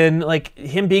broken. Like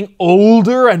him being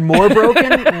older and more broken.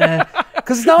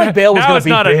 Because it's not like Bale was going to be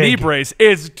Now it's not big. a knee brace;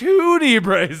 it's 2 knee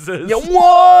braces. Yeah,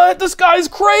 what? This guy's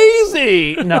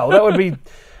crazy. No, that would be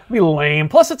lame.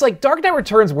 Plus, it's like Dark Knight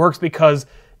Returns works because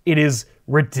it is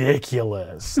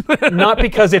ridiculous, not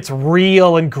because it's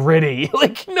real and gritty.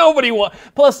 Like nobody wants.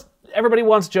 Plus, everybody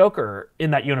wants Joker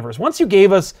in that universe. Once you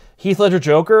gave us Heath Ledger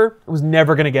Joker, it was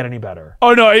never going to get any better.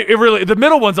 Oh no, it really. The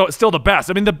middle one's still the best.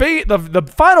 I mean,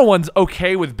 the final one's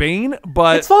okay with Bane,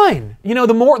 but it's fine.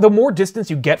 The more distance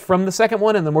you get from the second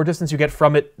one, and the more distance you get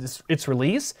from its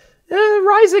release,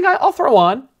 Rising, I'll throw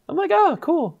on. I'm like, oh,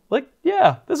 cool. Like,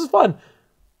 yeah, this is fun.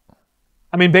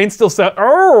 I mean, Bane still said,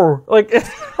 oh, like,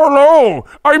 hello,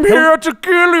 I'm here to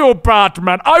kill you,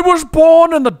 Batman. I was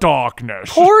born in the darkness.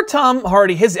 Poor Tom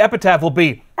Hardy, his epitaph will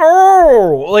be,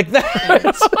 oh, like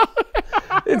that.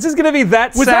 It's just going to be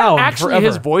that was sound that actually forever.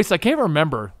 His voice? I can't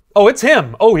remember. Oh, it's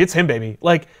him. Oh, it's him, baby.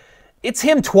 Like, it's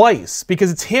him twice,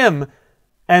 because it's him,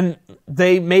 and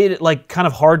they made it like kind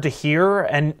of hard to hear,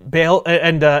 and Bale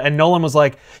and Nolan was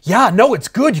like, yeah, no, it's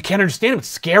good. You can't understand it. It's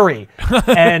scary.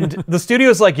 And the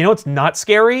studio's like, it's not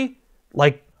scary.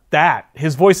 Like that.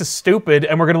 His voice is stupid,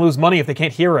 and we're gonna lose money if they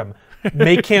can't hear him.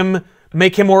 Make him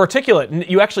more articulate. And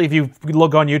you actually, if you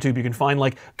look on YouTube, you can find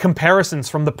like comparisons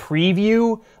from the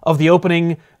preview of the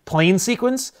opening plane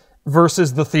sequence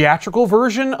versus the theatrical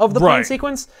version of the plane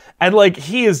sequence, and like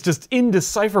he is just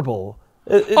indecipherable.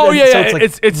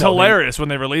 It's hilarious when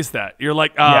they released that. You're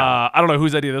like, I don't know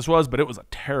whose idea this was, but it was a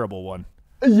terrible one.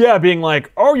 Yeah, being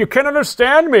like, oh, you can't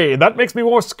understand me. That makes me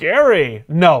more scary.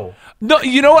 No,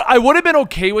 you know what? I would have been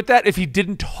okay with that if he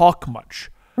didn't talk much.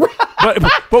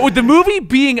 but with the movie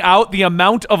being out, the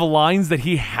amount of lines that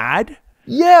he had.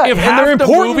 Yeah, if half the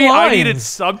movie I needed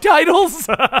subtitles.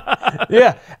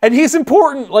 Yeah, and he's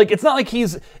important. Like it's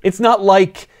not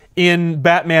like in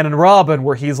Batman and Robin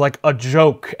where he's like a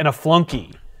joke and a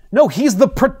flunky. No, he's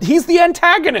the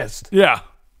antagonist. Yeah.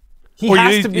 He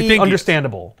has to be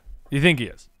understandable. You think he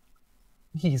is?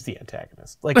 He's the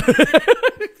antagonist. Like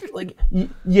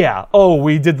yeah. Oh,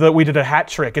 we did a hat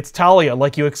trick. It's Talia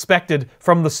like you expected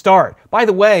from the start. By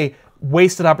the way,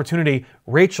 wasted opportunity.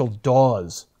 Rachel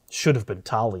Dawes should have been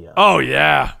Talia. Oh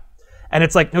yeah. And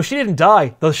it's like, no, she didn't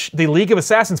die. The League of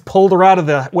Assassins pulled her out of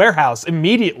the warehouse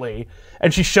immediately,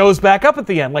 and she shows back up at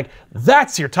the end. Like,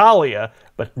 that's your Talia.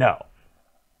 But no.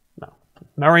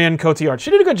 Marianne Cotillard.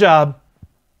 She did a good job,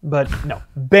 but no.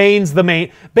 Bane's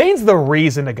the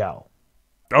reason to go.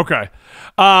 Okay.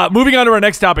 Moving on to our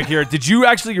next topic here. Did you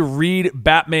actually read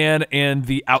Batman and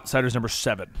the Outsiders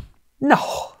 #7?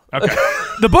 No. Okay.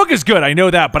 The book is good, I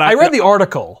know that, but I read the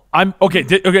article. I'm okay.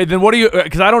 Okay, then what do you?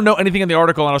 Because I don't know anything in the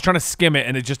article, and I was trying to skim it,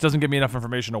 and it just doesn't give me enough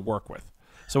information to work with.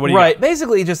 So what do you? Right, got?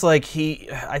 basically, just like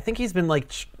I think he's been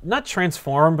like not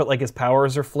transformed, but like his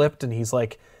powers are flipped, and he's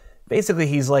like, basically,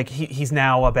 he's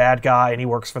now a bad guy, and he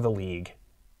works for the League.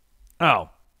 Oh, all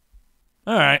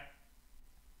right.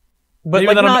 But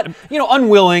maybe like not,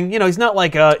 unwilling. He's not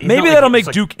like a. Maybe that'll make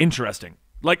Duke interesting.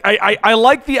 Like, I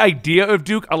like the idea of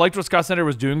Duke. I liked what Scott Snyder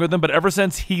was doing with him, but ever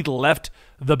since he left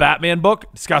the Batman book,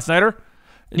 Scott Snyder,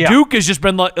 Duke has just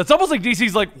been like, it's almost like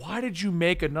DC's like, why did you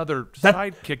make another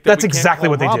sidekick? That's exactly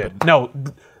what they did. No,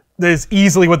 that is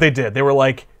easily what they did. They were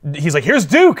like, he's like, here's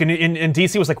Duke, and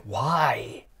DC was like,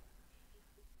 why?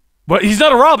 But he's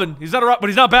not a Robin. But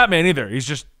he's not Batman either. He's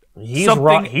just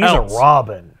something else. A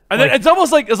Robin. And then it's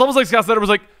almost like Scott Snyder was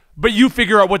like, but you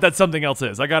figure out what that something else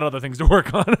is. I got other things to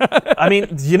work on. I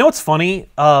mean, what's funny?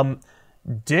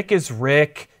 Dick is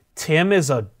Rick. Tim is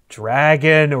a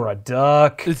dragon or a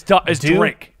duck. It's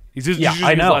Drake. He's just Yeah, using I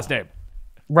his know. last name.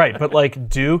 Right, but like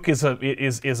Duke is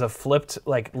a flipped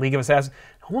like League of Assassins.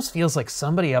 It almost feels like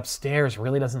somebody upstairs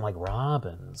really doesn't like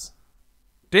Robins.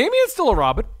 Damien's still a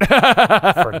Robin.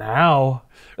 For now.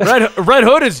 Red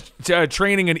Hood is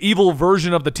training an evil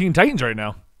version of the Teen Titans right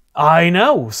now. I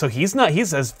know. So he's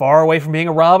as far away from being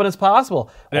a Robin as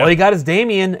possible. Yeah. All you got is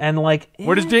Damien and like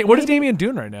What is Damien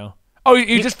doing right now? Oh,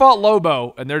 he just fought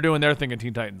Lobo, and they're doing their thing in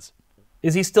Teen Titans.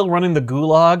 Is he still running the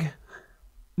gulag?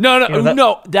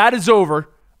 No, that is over.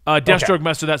 Deathstroke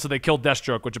messed with that, so they killed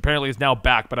Deathstroke, which apparently is now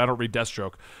back, but I don't read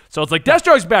Deathstroke. So it's like,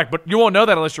 Deathstroke's back, but you won't know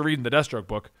that unless you're reading the Deathstroke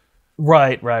book.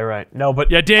 Right. No,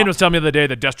 but Yeah, Dan was telling me the other day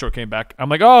that Deathstroke came back. I'm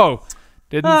like, oh,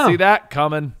 didn't see that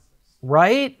coming.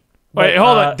 right? Wait,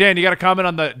 hold on. Dan, you got a comment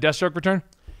on the Deathstroke return?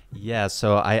 Yeah,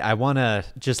 so I want to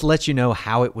just let you know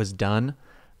how it was done.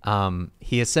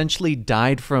 He essentially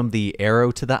died from the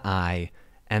arrow to the eye,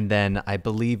 and then I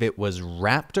believe it was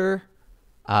Raptor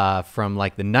from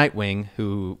like the Nightwing,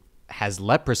 who has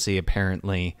leprosy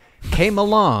apparently, came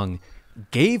along,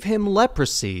 gave him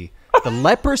leprosy. The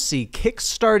leprosy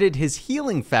kickstarted his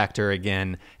healing factor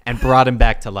again and brought him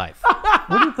back to life.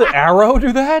 Wouldn't the Arrow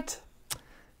do that?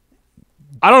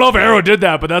 I don't know if Arrow did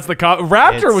that, but that's the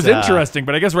Raptor It's, was interesting,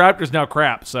 but I guess Raptor's now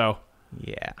crap, so.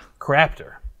 Yeah.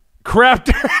 Craptor.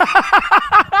 Craptor.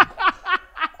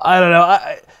 I don't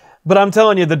know. But I'm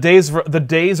telling you, the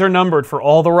days are numbered for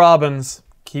all the Robins.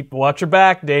 Watch your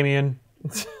back, Damien.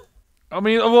 I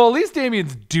mean, well, at least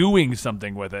Damien's doing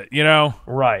something with it, you know?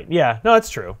 Right. Yeah. No, it's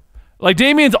true. Like,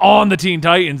 Damien's on the Teen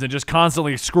Titans and just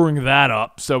constantly screwing that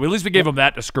up, so at least we gave him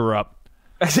that to screw up.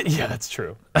 Yeah, that's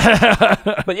true.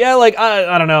 But yeah, like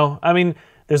I don't know. I mean,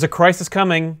 there's a crisis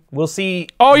coming. We'll see.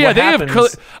 Oh yeah, what they happens.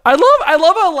 have. I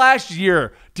love how last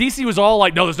year DC was all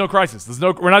like, "No, there's no crisis.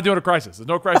 We're not doing a crisis. There's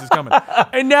no crisis coming."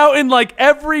 And now in like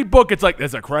every book, it's like,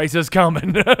 "There's a crisis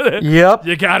coming." Yep.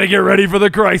 You gotta get ready for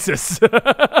the crisis.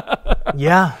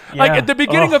 Yeah. Like at the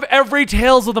beginning of every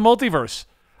Tales of the Multiverse,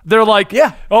 they're like,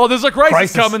 Yeah. "Oh, there's a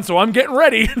crisis coming, so I'm getting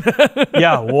ready."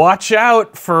 Yeah. Watch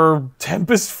out for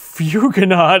Tempest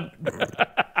Fugonaut.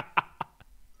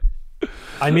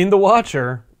 I mean, the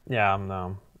Watcher. Yeah.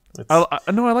 No. I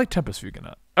like Tempest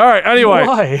Fugonaut. All right. Anyway.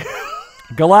 Why?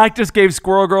 Galactus gave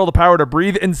Squirrel Girl the power to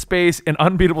breathe in space in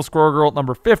Unbeatable Squirrel Girl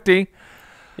number 50.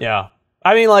 Yeah.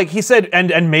 I mean, like he said,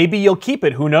 and maybe you'll keep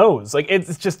it. Who knows? Like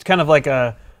it's just kind of like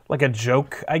a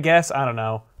joke, I guess. I don't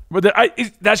know. But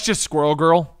that's just Squirrel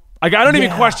Girl. Like I don't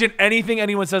even question anything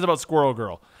anyone says about Squirrel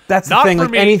Girl. That's the Not thing. for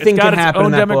Like me. anything It's got can its happen own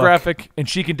in that demographic, book. and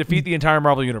she can defeat the entire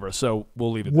Marvel universe. So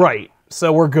we'll leave it there. Right.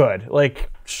 So we're good.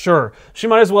 Like, sure. She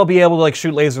might as well be able to like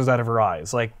shoot lasers out of her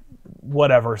eyes. Like,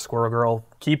 whatever, Squirrel Girl.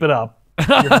 Keep it up.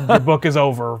 Your book is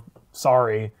over.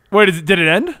 Sorry. Wait, did it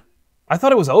end? I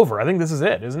thought it was over. I think this is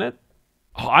it, isn't it?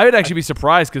 Oh, I would actually be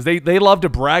surprised because they love to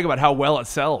brag about how well it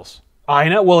sells. I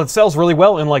know. Well, it sells really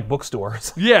well in like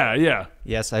bookstores. Yeah.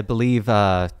 Yes, I believe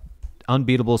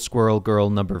Unbeatable Squirrel Girl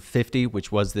number 50,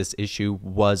 which was this issue,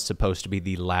 was supposed to be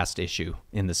the last issue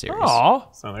in the series.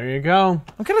 Aw, So there you go.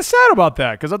 I'm kind of sad about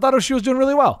that because I thought she was doing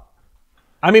really well.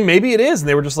 I mean, maybe it is, and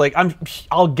they were just like,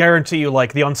 I'll guarantee you,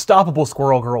 like, the Unstoppable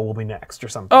Squirrel Girl will be next or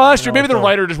something. Oh, that's true. You know, Maybe the so-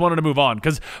 writer just wanted to move on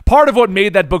because part of what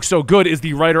made that book so good is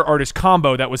the writer-artist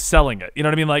combo that was selling it. You know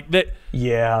what I mean? Like that.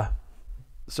 Yeah.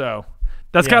 So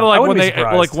that's Yeah, kind of I like wouldn't when be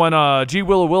they surprised. when G.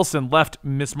 Willow Wilson left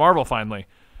Miss Marvel finally.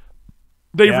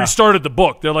 They Yeah. restarted the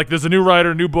book. They're like, there's a new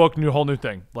writer, new book, whole new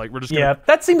thing. Like we're just Yeah, gonna,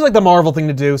 that seems like the Marvel thing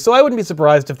to do, so I wouldn't be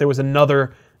surprised if there was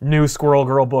another new Squirrel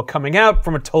Girl book coming out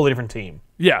from a totally different team.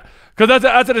 yeah,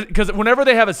 because whenever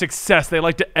they have a success, they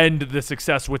like to end the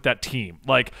success with that team.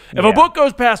 Like if a book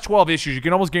goes past 12 issues, you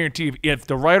can almost guarantee if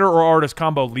the writer or artist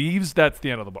combo leaves, that's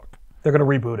the end of the book. They're going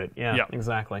to reboot it. Yeah, Yeah.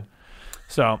 exactly.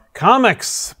 So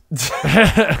Comics.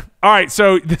 all right,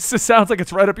 so this sounds like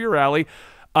it's right up your alley.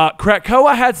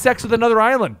 Krakoa had sex with another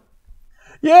island.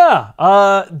 Yeah,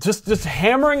 just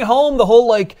hammering home the whole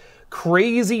like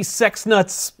crazy sex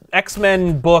nuts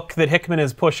X-Men book that Hickman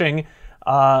is pushing.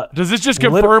 Does this just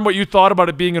confirm what you thought about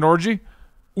it being an orgy?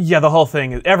 Yeah, the whole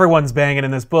thing. Everyone's banging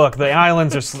in this book. The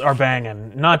islands are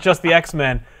banging, not just the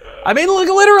X-Men. I mean, like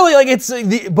literally, like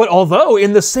it's. But although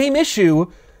in the same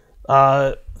issue,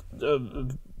 well,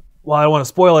 I don't want to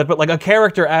spoil it, but like a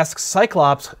character asks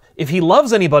Cyclops if he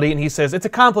loves anybody, and he says it's a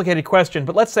complicated question,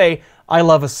 but let's say I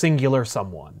love a singular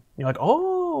someone. You're like,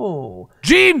 oh,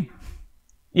 Jean.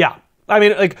 yeah. I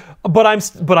mean, like, but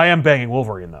I am banging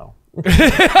Wolverine though.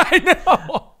 I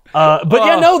know. But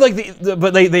yeah, no, like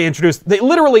but they introduced, they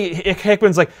literally,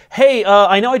 Hickman's like, hey,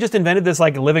 I know I just invented this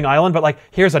like living island, but like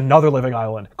here's another living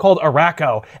island called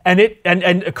Araco, and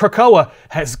Krakoa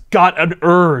has got an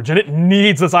urge and it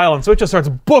needs this island, so it just starts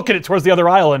booking it towards the other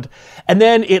island, and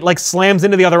then it like slams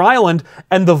into the other island,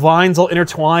 and the vines will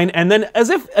intertwine, and then as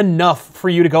if enough for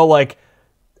you to go like,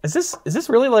 is this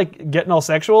really like getting all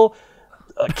sexual?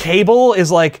 Cable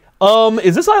is like,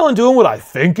 is this island doing what I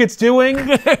think it's doing?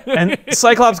 And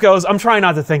Cyclops goes, I'm trying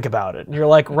not to think about it. And you're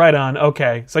like, right on,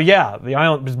 okay. So yeah, the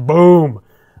island just boom.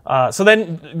 So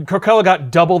then Krakoa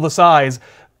got double the size,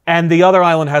 and the other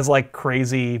island has like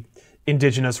crazy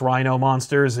indigenous rhino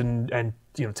monsters and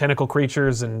tentacle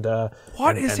creatures and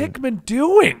what is Hickman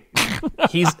doing?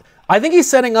 I think he's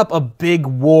setting up a big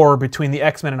war between the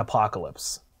X-Men and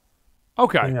Apocalypse.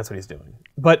 Okay. I think that's what he's doing.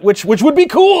 But which would be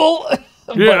cool.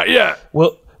 Yeah.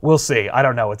 We'll see. I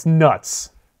don't know. It's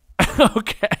nuts.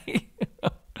 Okay.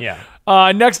 Yeah.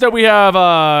 Next up, we have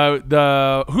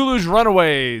the Hulu's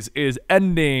Runaways is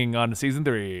ending on season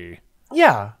 3.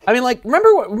 Yeah. I mean, like,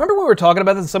 remember when we were talking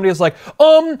about this and somebody was like,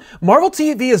 Marvel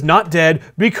TV is not dead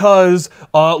because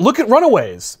look at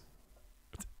Runaways.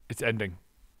 It's ending.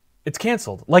 It's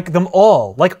canceled. Like them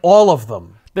all. Like all of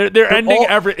them. They're ending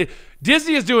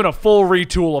Disney is doing a full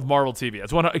retool of Marvel TV.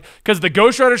 That's one because the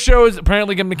Ghost Rider show is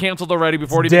apparently going to be canceled already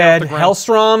before it even dead. got off the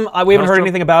ground. Hellstrom, we haven't heard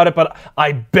anything about it, but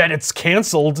I bet it's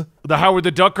canceled. The Howard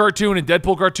the Duck cartoon and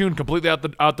Deadpool cartoon completely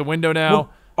out the window now.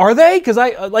 Well, are they? Because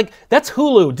that's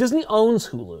Hulu. Disney owns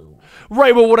Hulu.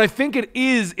 Right. Well, what I think it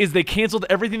is they canceled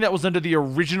everything that was under the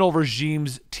original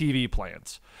regime's TV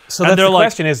plans. So that's the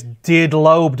question: is did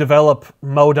Loeb develop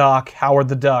MODOK, Howard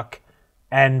the Duck?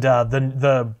 And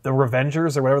the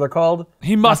Revengers or whatever they're called.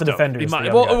 He must have. The Defenders.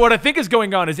 Well, what I think is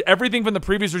going on is everything from the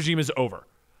previous regime is over.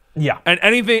 Yeah.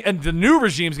 And the new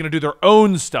regime is going to do their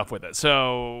own stuff with it.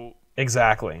 So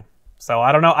exactly. So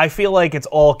I don't know. I feel like it's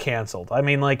all canceled. I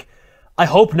mean, like, I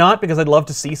hope not because I'd love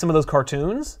to see some of those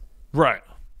cartoons. Right.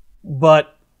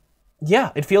 But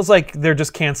yeah, it feels like they're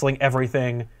just canceling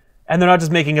everything, and they're not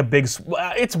just making a big.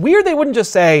 It's weird they wouldn't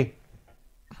just say,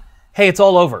 "Hey, it's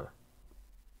all over."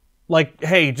 Like,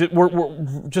 hey,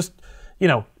 we're just,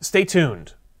 stay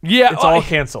tuned. Yeah, it's all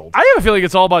canceled. I have a feeling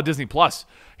it's all about Disney Plus.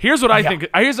 Here's what I think.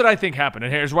 Here's what I think happened,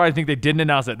 and here's why I think they didn't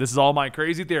announce it. This is all my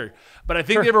crazy theory, but I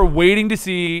think they were waiting to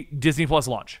see Disney Plus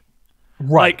launch.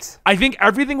 Right. Like, I think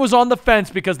everything was on the fence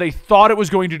because they thought it was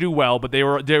going to do well, but they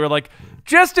were like,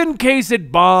 just in case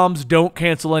it bombs, don't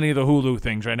cancel any of the Hulu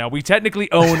things right now. We technically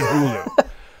own Hulu.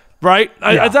 Right?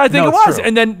 Yeah. I think it was. True.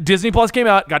 And then Disney Plus came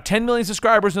out, got 10 million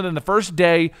subscribers, and then the first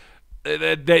day.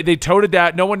 They toted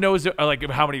that. No one knows like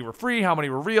how many were free, how many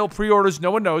were real, pre-orders.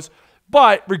 No one knows.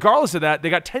 But regardless of that,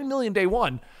 they got 10 million day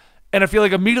one, and I feel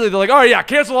like immediately they're like, "Oh yeah,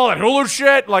 cancel all that Hulu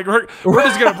shit. Like we're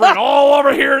just gonna bring it all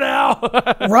over here now."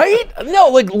 Right? No,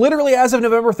 like literally as of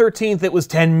November 13th, it was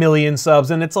 10 million subs,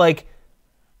 and it's like,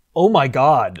 oh my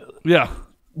god. Yeah.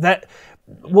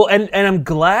 Well, and I'm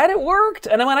glad it worked.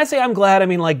 And when I say I'm glad, I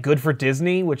mean like good for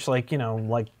Disney, which like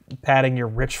like patting your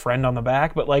rich friend on the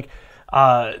back, but like.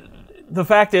 The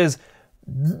fact is,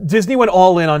 Disney went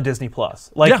all in on Disney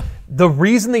Plus. Like, the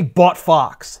reason they bought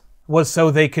Fox was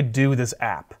so they could do this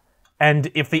app. And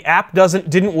if the app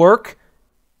didn't work,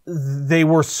 they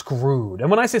were screwed. And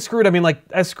when I say screwed, I mean like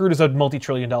as screwed as a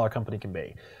multi-trillion-dollar company can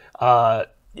be.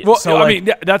 That's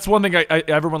one thing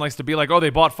everyone likes to be like, oh, they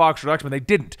bought Fox for X-Men. They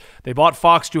didn't. They bought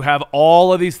Fox to have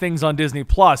all of these things on Disney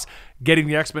Plus. Getting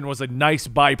the X-Men was a nice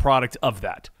byproduct of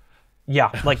that.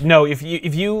 Yeah, like no, if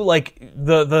you like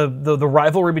the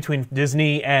rivalry between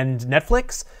Disney and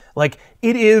Netflix, like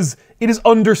it is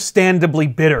understandably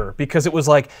bitter because it was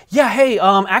like, yeah, hey,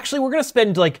 actually we're gonna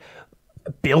spend like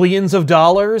billions of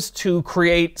dollars to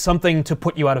create something to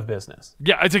put you out of business.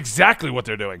 Yeah, it's exactly what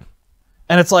they're doing.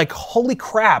 And it's like, holy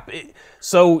crap.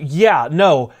 So yeah,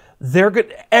 no,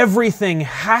 everything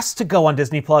has to go on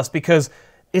Disney Plus because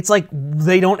it's like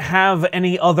they don't have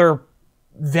any other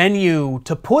venue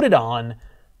to put it on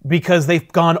because they've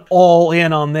gone all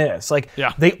in on this. Like,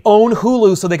 they own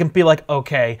Hulu, so they can be like,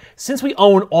 okay, since we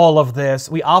own all of this,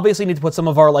 we obviously need to put some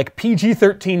of our like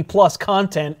PG-13 plus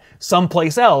content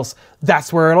someplace else.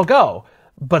 That's where it'll go.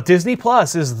 But Disney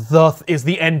Plus is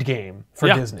the end game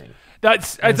for Disney.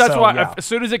 That's why as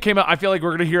soon as it came out, I feel like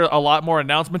we're going to hear a lot more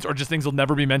announcements or just things will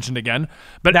never be mentioned again.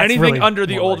 But that's anything really under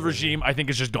the old regime, I think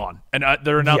is just gone. And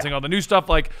they're announcing all the new stuff.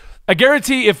 Like, I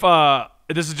guarantee if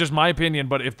this is just my opinion,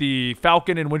 but if the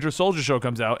Falcon and Winter Soldier show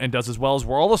comes out and does as well as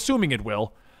we're all assuming it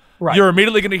will, Right. You're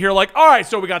immediately going to hear like, all right,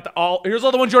 so we got here's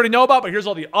all the ones you already know about, but here's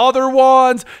all the other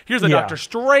ones. Here's the Doctor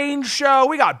Strange show.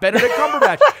 We got Benedict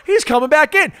Cumberbatch. He's coming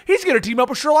back in. He's going to team up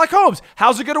with Sherlock Holmes.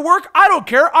 How's it going to work? I don't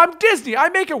care. I'm Disney. I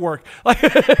make it work. Like,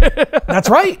 that's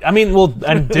right. I mean, well,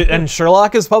 and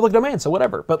Sherlock is public domain, so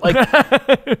whatever. But like,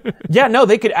 yeah, no,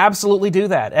 they could absolutely do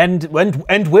that, and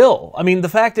will. I mean, the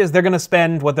fact is, they're going to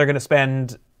spend what they're going to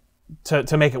spend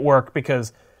to make it work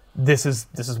because this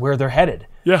is where they're headed.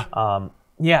 yeah.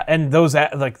 Yeah, and those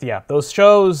those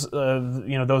shows,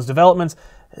 those developments,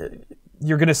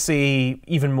 you're going to see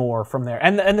even more from there.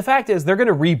 And the fact is, they're going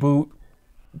to reboot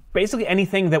basically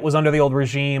anything that was under the old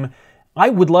regime. I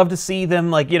would love to see them,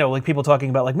 like people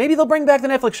talking about, like, maybe they'll bring back the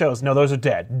Netflix shows. No, those are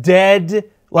dead. Dead.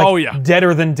 Like,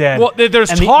 deader than dead. Well, there's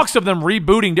talks of them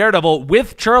rebooting Daredevil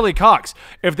with Charlie Cox.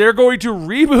 If they're going to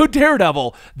reboot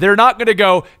Daredevil, they're not going to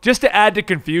go, just to add to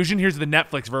confusion, here's the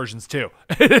Netflix versions too.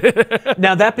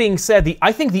 Now, that being said,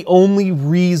 I think the only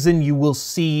reason you will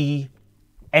see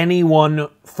anyone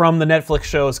from the Netflix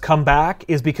shows come back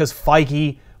is because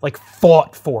Feige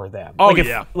fought for them. Oh,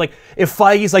 If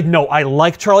Feige's like, no, I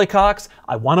like Charlie Cox,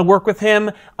 I want to work with him,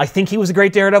 I think he was a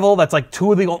great Daredevil, that's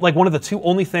one of the two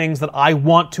only things that I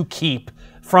want to keep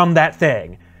from that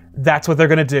thing. That's what they're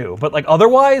going to do. But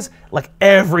otherwise,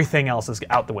 everything else is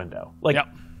out the window.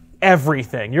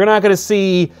 Everything. You're not going to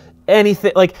see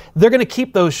anything. They're going to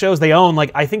keep those shows they own.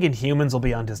 I think Inhumans will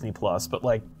be on Disney Plus, but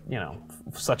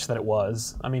such that it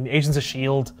was. I mean, Agents of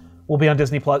S.H.I.E.L.D. will be on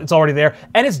Disney Plus. It's already there,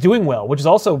 and it's doing well, which is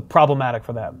also problematic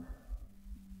for them.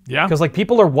 Yeah, because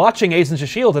people are watching Agents of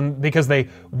S.H.I.E.L.D. and because they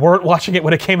weren't watching it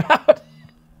when it came out.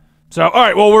 So, all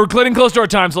right, well, we're getting close to our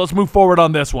time, so let's move forward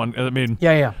on this one. I mean,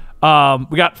 yeah.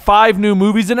 We got 5 new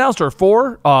movies announced, or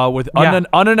 4, with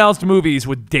unannounced movies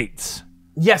with dates.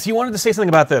 Yes, you wanted to say something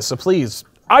about this, so please.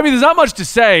 I mean, there's not much to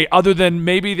say other than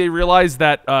maybe they realized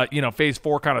that Phase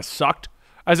 4 kind of sucked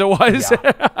as it was.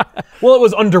 Yeah. Well, it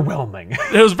was underwhelming.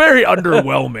 It was very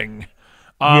underwhelming.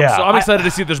 So I'm excited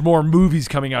to see if there's more movies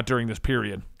coming out during this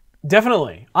period.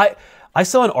 Definitely. I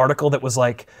saw an article that was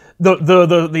like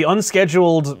the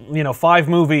unscheduled 5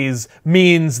 movies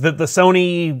means that the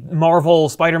Sony Marvel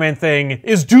Spider-Man thing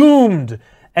is doomed.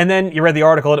 And then you read the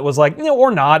article and it was like,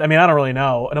 or not. I mean, I don't really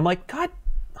know. And I'm like, God.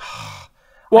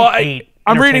 Well,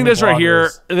 I'm reading this right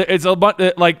here. It's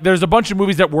there's a bunch of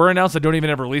movies that were announced that don't even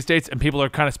have release dates, and people are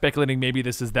kind of speculating maybe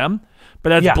this is them.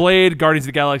 But that's Blade, Guardians of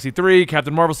the Galaxy 3,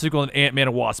 Captain Marvel sequel, and Ant-Man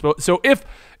and Wasp. So if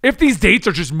these dates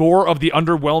are just more of the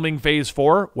underwhelming Phase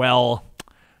 4, well,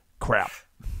 crap.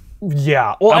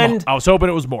 Yeah. Well, I was hoping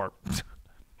it was more.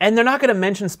 And they're not going to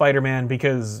mention Spider-Man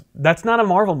because that's not a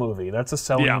Marvel movie. That's a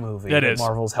Sony movie that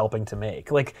Marvel's helping to make.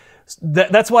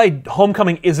 That's why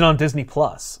Homecoming isn't on Disney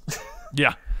Plus.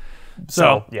 Yeah.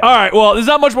 So, all right. Well, there's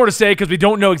not much more to say because we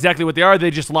don't know exactly what they are. They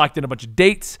just locked in a bunch of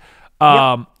dates.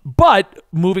 But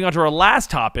moving on to our last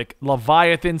topic,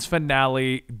 Leviathan's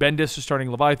finale. Bendis is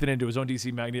starting Leviathan into his own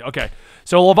DC Magneto. Okay.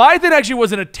 So Leviathan actually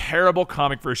wasn't a terrible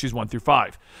comic for issues 1 through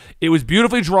 5. It was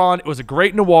beautifully drawn. It was a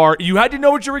great noir. You had to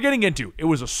know what you were getting into. It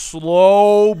was a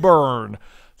slow burn.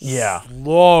 Yeah.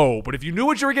 Slow. But if you knew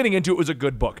what you were getting into, it was a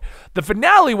good book. The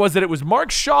finale was that it was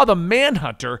Mark Shaw, the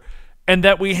Manhunter, and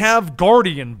that we have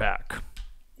Guardian back.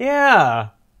 Yeah.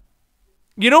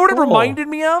 You know what it reminded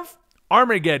me of?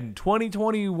 Armageddon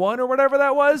 2021 or whatever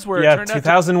that was. Where it turned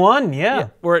 2001,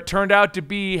 where it turned out to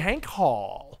be Hank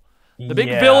Hall. The big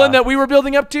villain that we were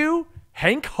building up to,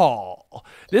 Hank Hall.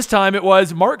 This time it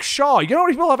was Mark Shaw. You know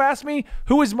what people have asked me?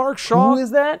 Who is Mark Shaw? Who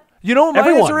is that? You know what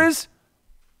my answer is?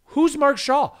 Who's Mark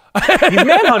Shaw? He's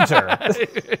Manhunter.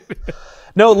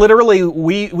 No, literally,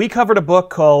 we covered a book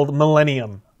called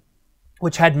Millennium,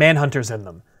 which had Manhunters in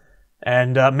them.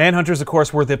 And Manhunters, of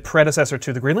course, were the predecessor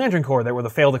to the Green Lantern Corps. They were the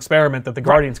failed experiment that the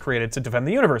Guardians created to defend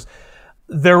the universe.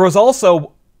 There was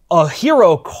also a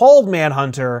hero called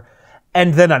Manhunter,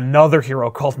 and then another hero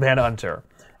called Manhunter,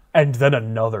 and then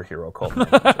another hero called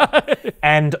Manhunter.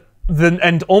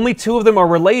 and only 2 of them are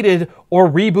related or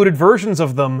rebooted versions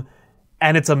of them,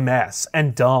 and it's a mess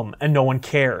and dumb, and no one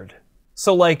cared.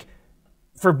 So,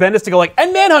 for Bendis to go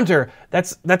and Manhunter,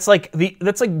 that's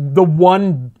the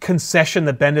one concession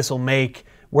that Bendis will make,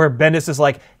 where Bendis is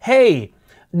like, hey,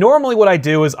 normally what I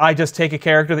do is I just take a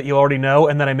character that you already know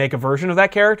and then I make a version of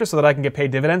that character so that I can get paid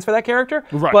dividends for that character.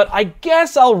 Right. But I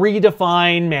guess I'll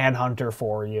redefine Manhunter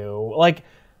for you.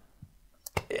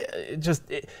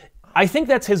 I think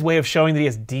that's his way of showing that he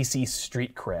has DC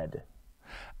street cred.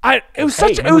 It was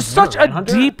such a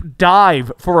deep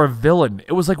dive for a villain.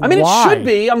 It was why? It should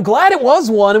be. I'm glad it was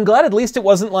one. I'm glad at least it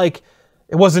wasn't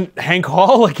it wasn't Hank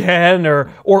Hall again, or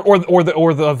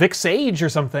the Vic Sage or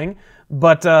something.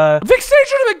 But Vic Sage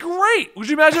would have been great. Would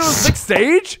you imagine it was Vic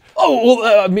Sage? Oh,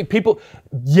 well, I mean, people.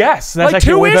 Yes, that's like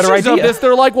actually a way better issues idea. of this,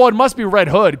 they're like, well, it must be Red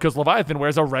Hood because Leviathan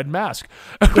wears a red mask.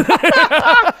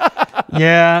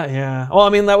 Yeah. Well, I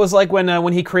mean, that was like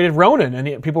when he created Ronin,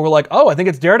 and people were like, "Oh, I think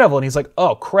it's Daredevil," and he's like,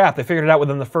 "Oh crap, they figured it out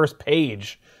within the first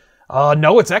page."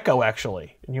 No, it's Echo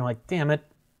actually, and you're like, "Damn it."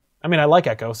 I mean, I like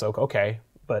Echo, so okay,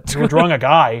 but you were drawing a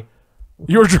guy.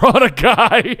 You were drawing a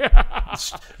guy.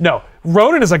 No,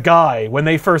 Ronin is a guy when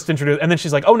they first introduced, and then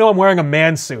she's like, "Oh no, I'm wearing a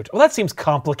man suit." Well, that seems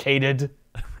complicated.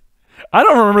 I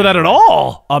don't remember that at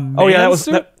all. A man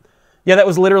suit? That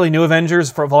was literally New Avengers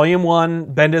for Volume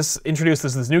 1. Bendis introduced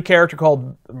this new character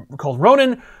called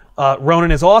Ronin.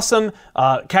 Ronin is awesome.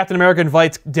 Captain America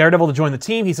invites Daredevil to join the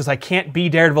team. He says, "I can't be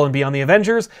Daredevil and be on the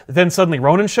Avengers." Then suddenly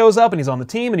Ronin shows up and he's on the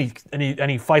team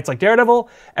and he fights like Daredevil.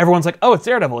 Everyone's like, "Oh, it's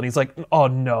Daredevil," and he's like, "Oh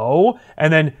no!"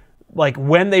 And then like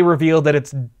when they revealed that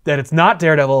it's not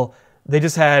Daredevil, they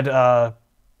just had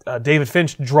David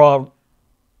Finch draw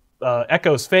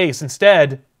Echo's face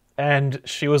instead, and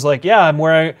she was like, "Yeah, I'm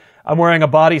wearing a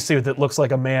bodysuit that looks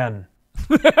like a man,"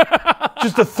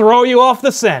 just to throw you off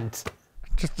the scent.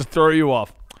 Just to throw you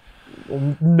off.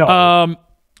 No.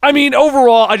 I mean,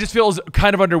 overall, I just feel it's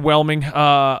kind of underwhelming.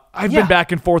 I've been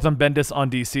back and forth on Bendis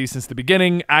on DC since the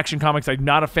beginning. Action Comics, I'm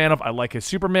not a fan of. I like his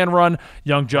Superman run.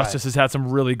 Young Justice has had some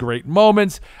really great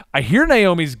moments. I hear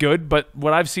Naomi's good, but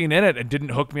what I've seen in it didn't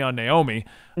hook me on Naomi.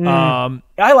 I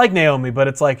like Naomi, but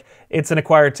it's like it's an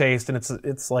acquired taste, and it's like,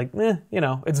 it's very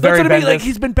That's what I mean. Bendis. Like,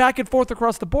 he's been back and forth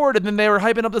across the board, and then they were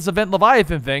hyping up this Event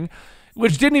Leviathan thing,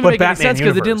 which didn't even make any Batman sense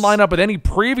because it didn't universe. line up with any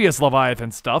previous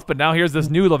Leviathan stuff. But now here's this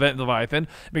new Leviathan.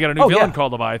 We got a new villain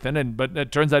called Leviathan, but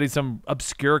it turns out he's some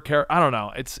obscure character. I don't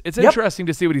know. It's interesting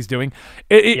to see what he's doing.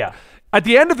 At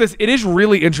the end of this, it is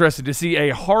really interesting to see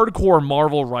a hardcore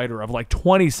Marvel writer of like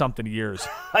 20-something years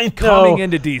coming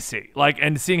into DC,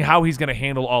 and seeing how he's going to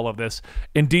handle all of this.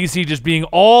 And DC just being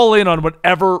all in on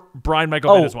whatever Brian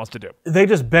Michael Bendis wants to do. They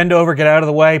just bend over, get out of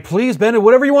the way. Please, Bendis,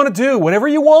 whatever you want to do, whatever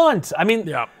you want. I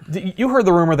mean, you heard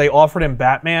the rumor they offered him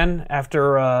Batman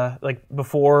after,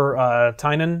 before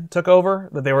Tynan took over.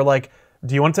 That they were like,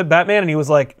 "Do you want to Batman?" And he was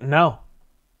like, "No." And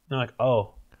they're like,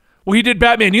 "Oh." Well, he did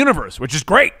Batman Universe, which is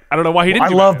great. I don't know why he didn't.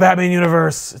 I love Batman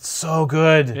Universe. It's so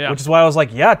good. Yeah. Which is why I was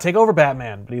like, "Yeah, take over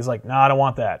Batman." But he's like, "No, I don't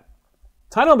want that."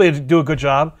 Tynan will do a good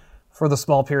job for the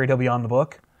small period he'll be on the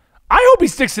book. I hope he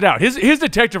sticks it out. His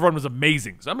detective run was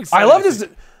amazing, so I'm excited. I loved his.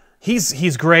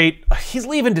 He's great. He's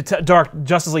leaving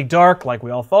Justice League Dark like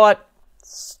we all thought.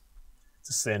 It's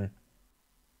a sin.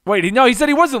 Wait, he said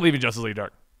he wasn't leaving Justice League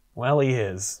Dark. Well, he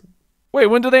is. Wait,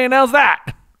 when did they announce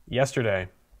that? Yesterday.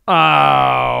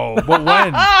 Oh, but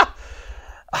when?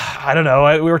 I don't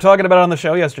know. We were talking about it on the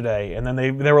show yesterday, and then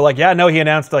they were like, "Yeah, no, he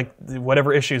announced like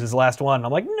whatever issues his last one." And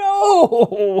I'm like,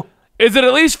 "No." Is it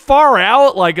at least far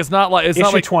out? Like it's not like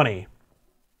Issue 20.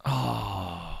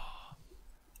 Oh,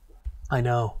 I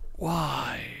know.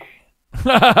 Why?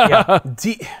 Yeah,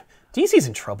 DC's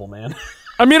in trouble, man.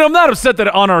 I mean, I'm not upset that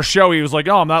on our show he was like,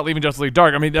 "Oh, I'm not leaving Justice League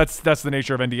Dark." I mean, that's the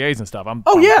nature of NDAs and stuff.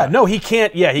 No, he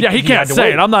can't. Yeah, he can't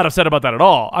say it. I'm not upset about that at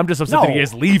all. I'm just upset that he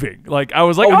is leaving. Like I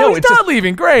was like, no, he's it's not just-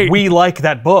 leaving. Great. We like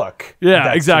that book. Yeah,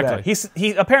 That's exactly.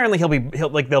 He apparently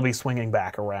they'll be swinging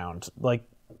back around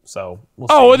so. We'll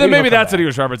see. Oh, and then maybe he'll come that's what back. he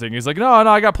was referencing. He's like, no,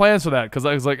 I got plans for that because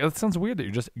I was like, that sounds weird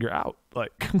that you're out.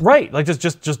 Like, Right, like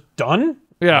just done.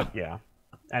 yeah. Yeah.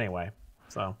 Anyway,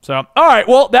 so. So, all right.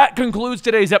 Well, that concludes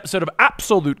today's episode of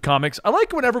Absolute Comics. I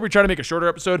like whenever we try to make a shorter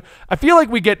episode. I feel like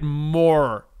we get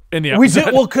more in the episode.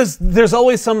 We do, well, because there's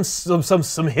always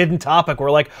some hidden topic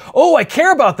where like, oh, I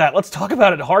care about that. Let's talk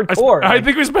about it hardcore. I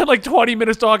think we spent like 20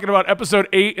 minutes talking about episode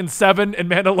 8 and 7 and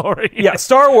Mandalorian. Yeah,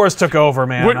 Star Wars took over,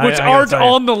 man. Which I gotta aren't tell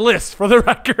you. on the list, for the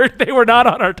record. They were not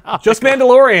on our topic. Just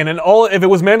Mandalorian, and if it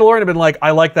was Mandalorian, I'd been like,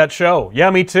 I like that show. Yeah,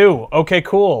 me too. Okay,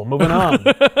 cool. Moving on.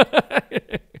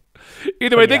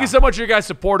 Either way, thank you so much for your guys'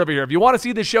 support over here. If you want to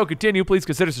see this show continue, please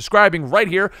consider subscribing right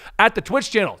here at the Twitch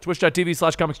channel,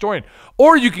 twitch.tv/comicstorian.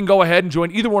 Or you can go ahead and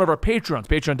join either one of our Patreons,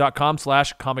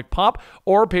 patreon.com/comicpop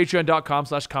or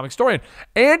patreon.com/comicstorian.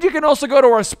 And you can also go to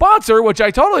our sponsor, which I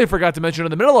totally forgot to mention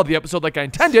in the middle of the episode like I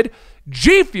intended,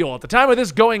 G Fuel. At the time of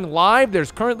this going live,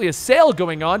 there's currently a sale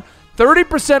going on.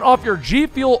 30% off your G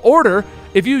Fuel order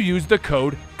if you use the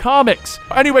code COMICS.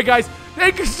 Anyway, guys,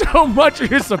 thank you so much for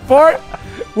your support.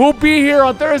 We'll be here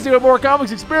on Thursday with more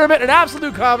Comics Experiment, and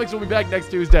Absolute Comics will be back next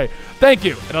Tuesday. Thank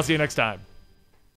you, and I'll see you next time.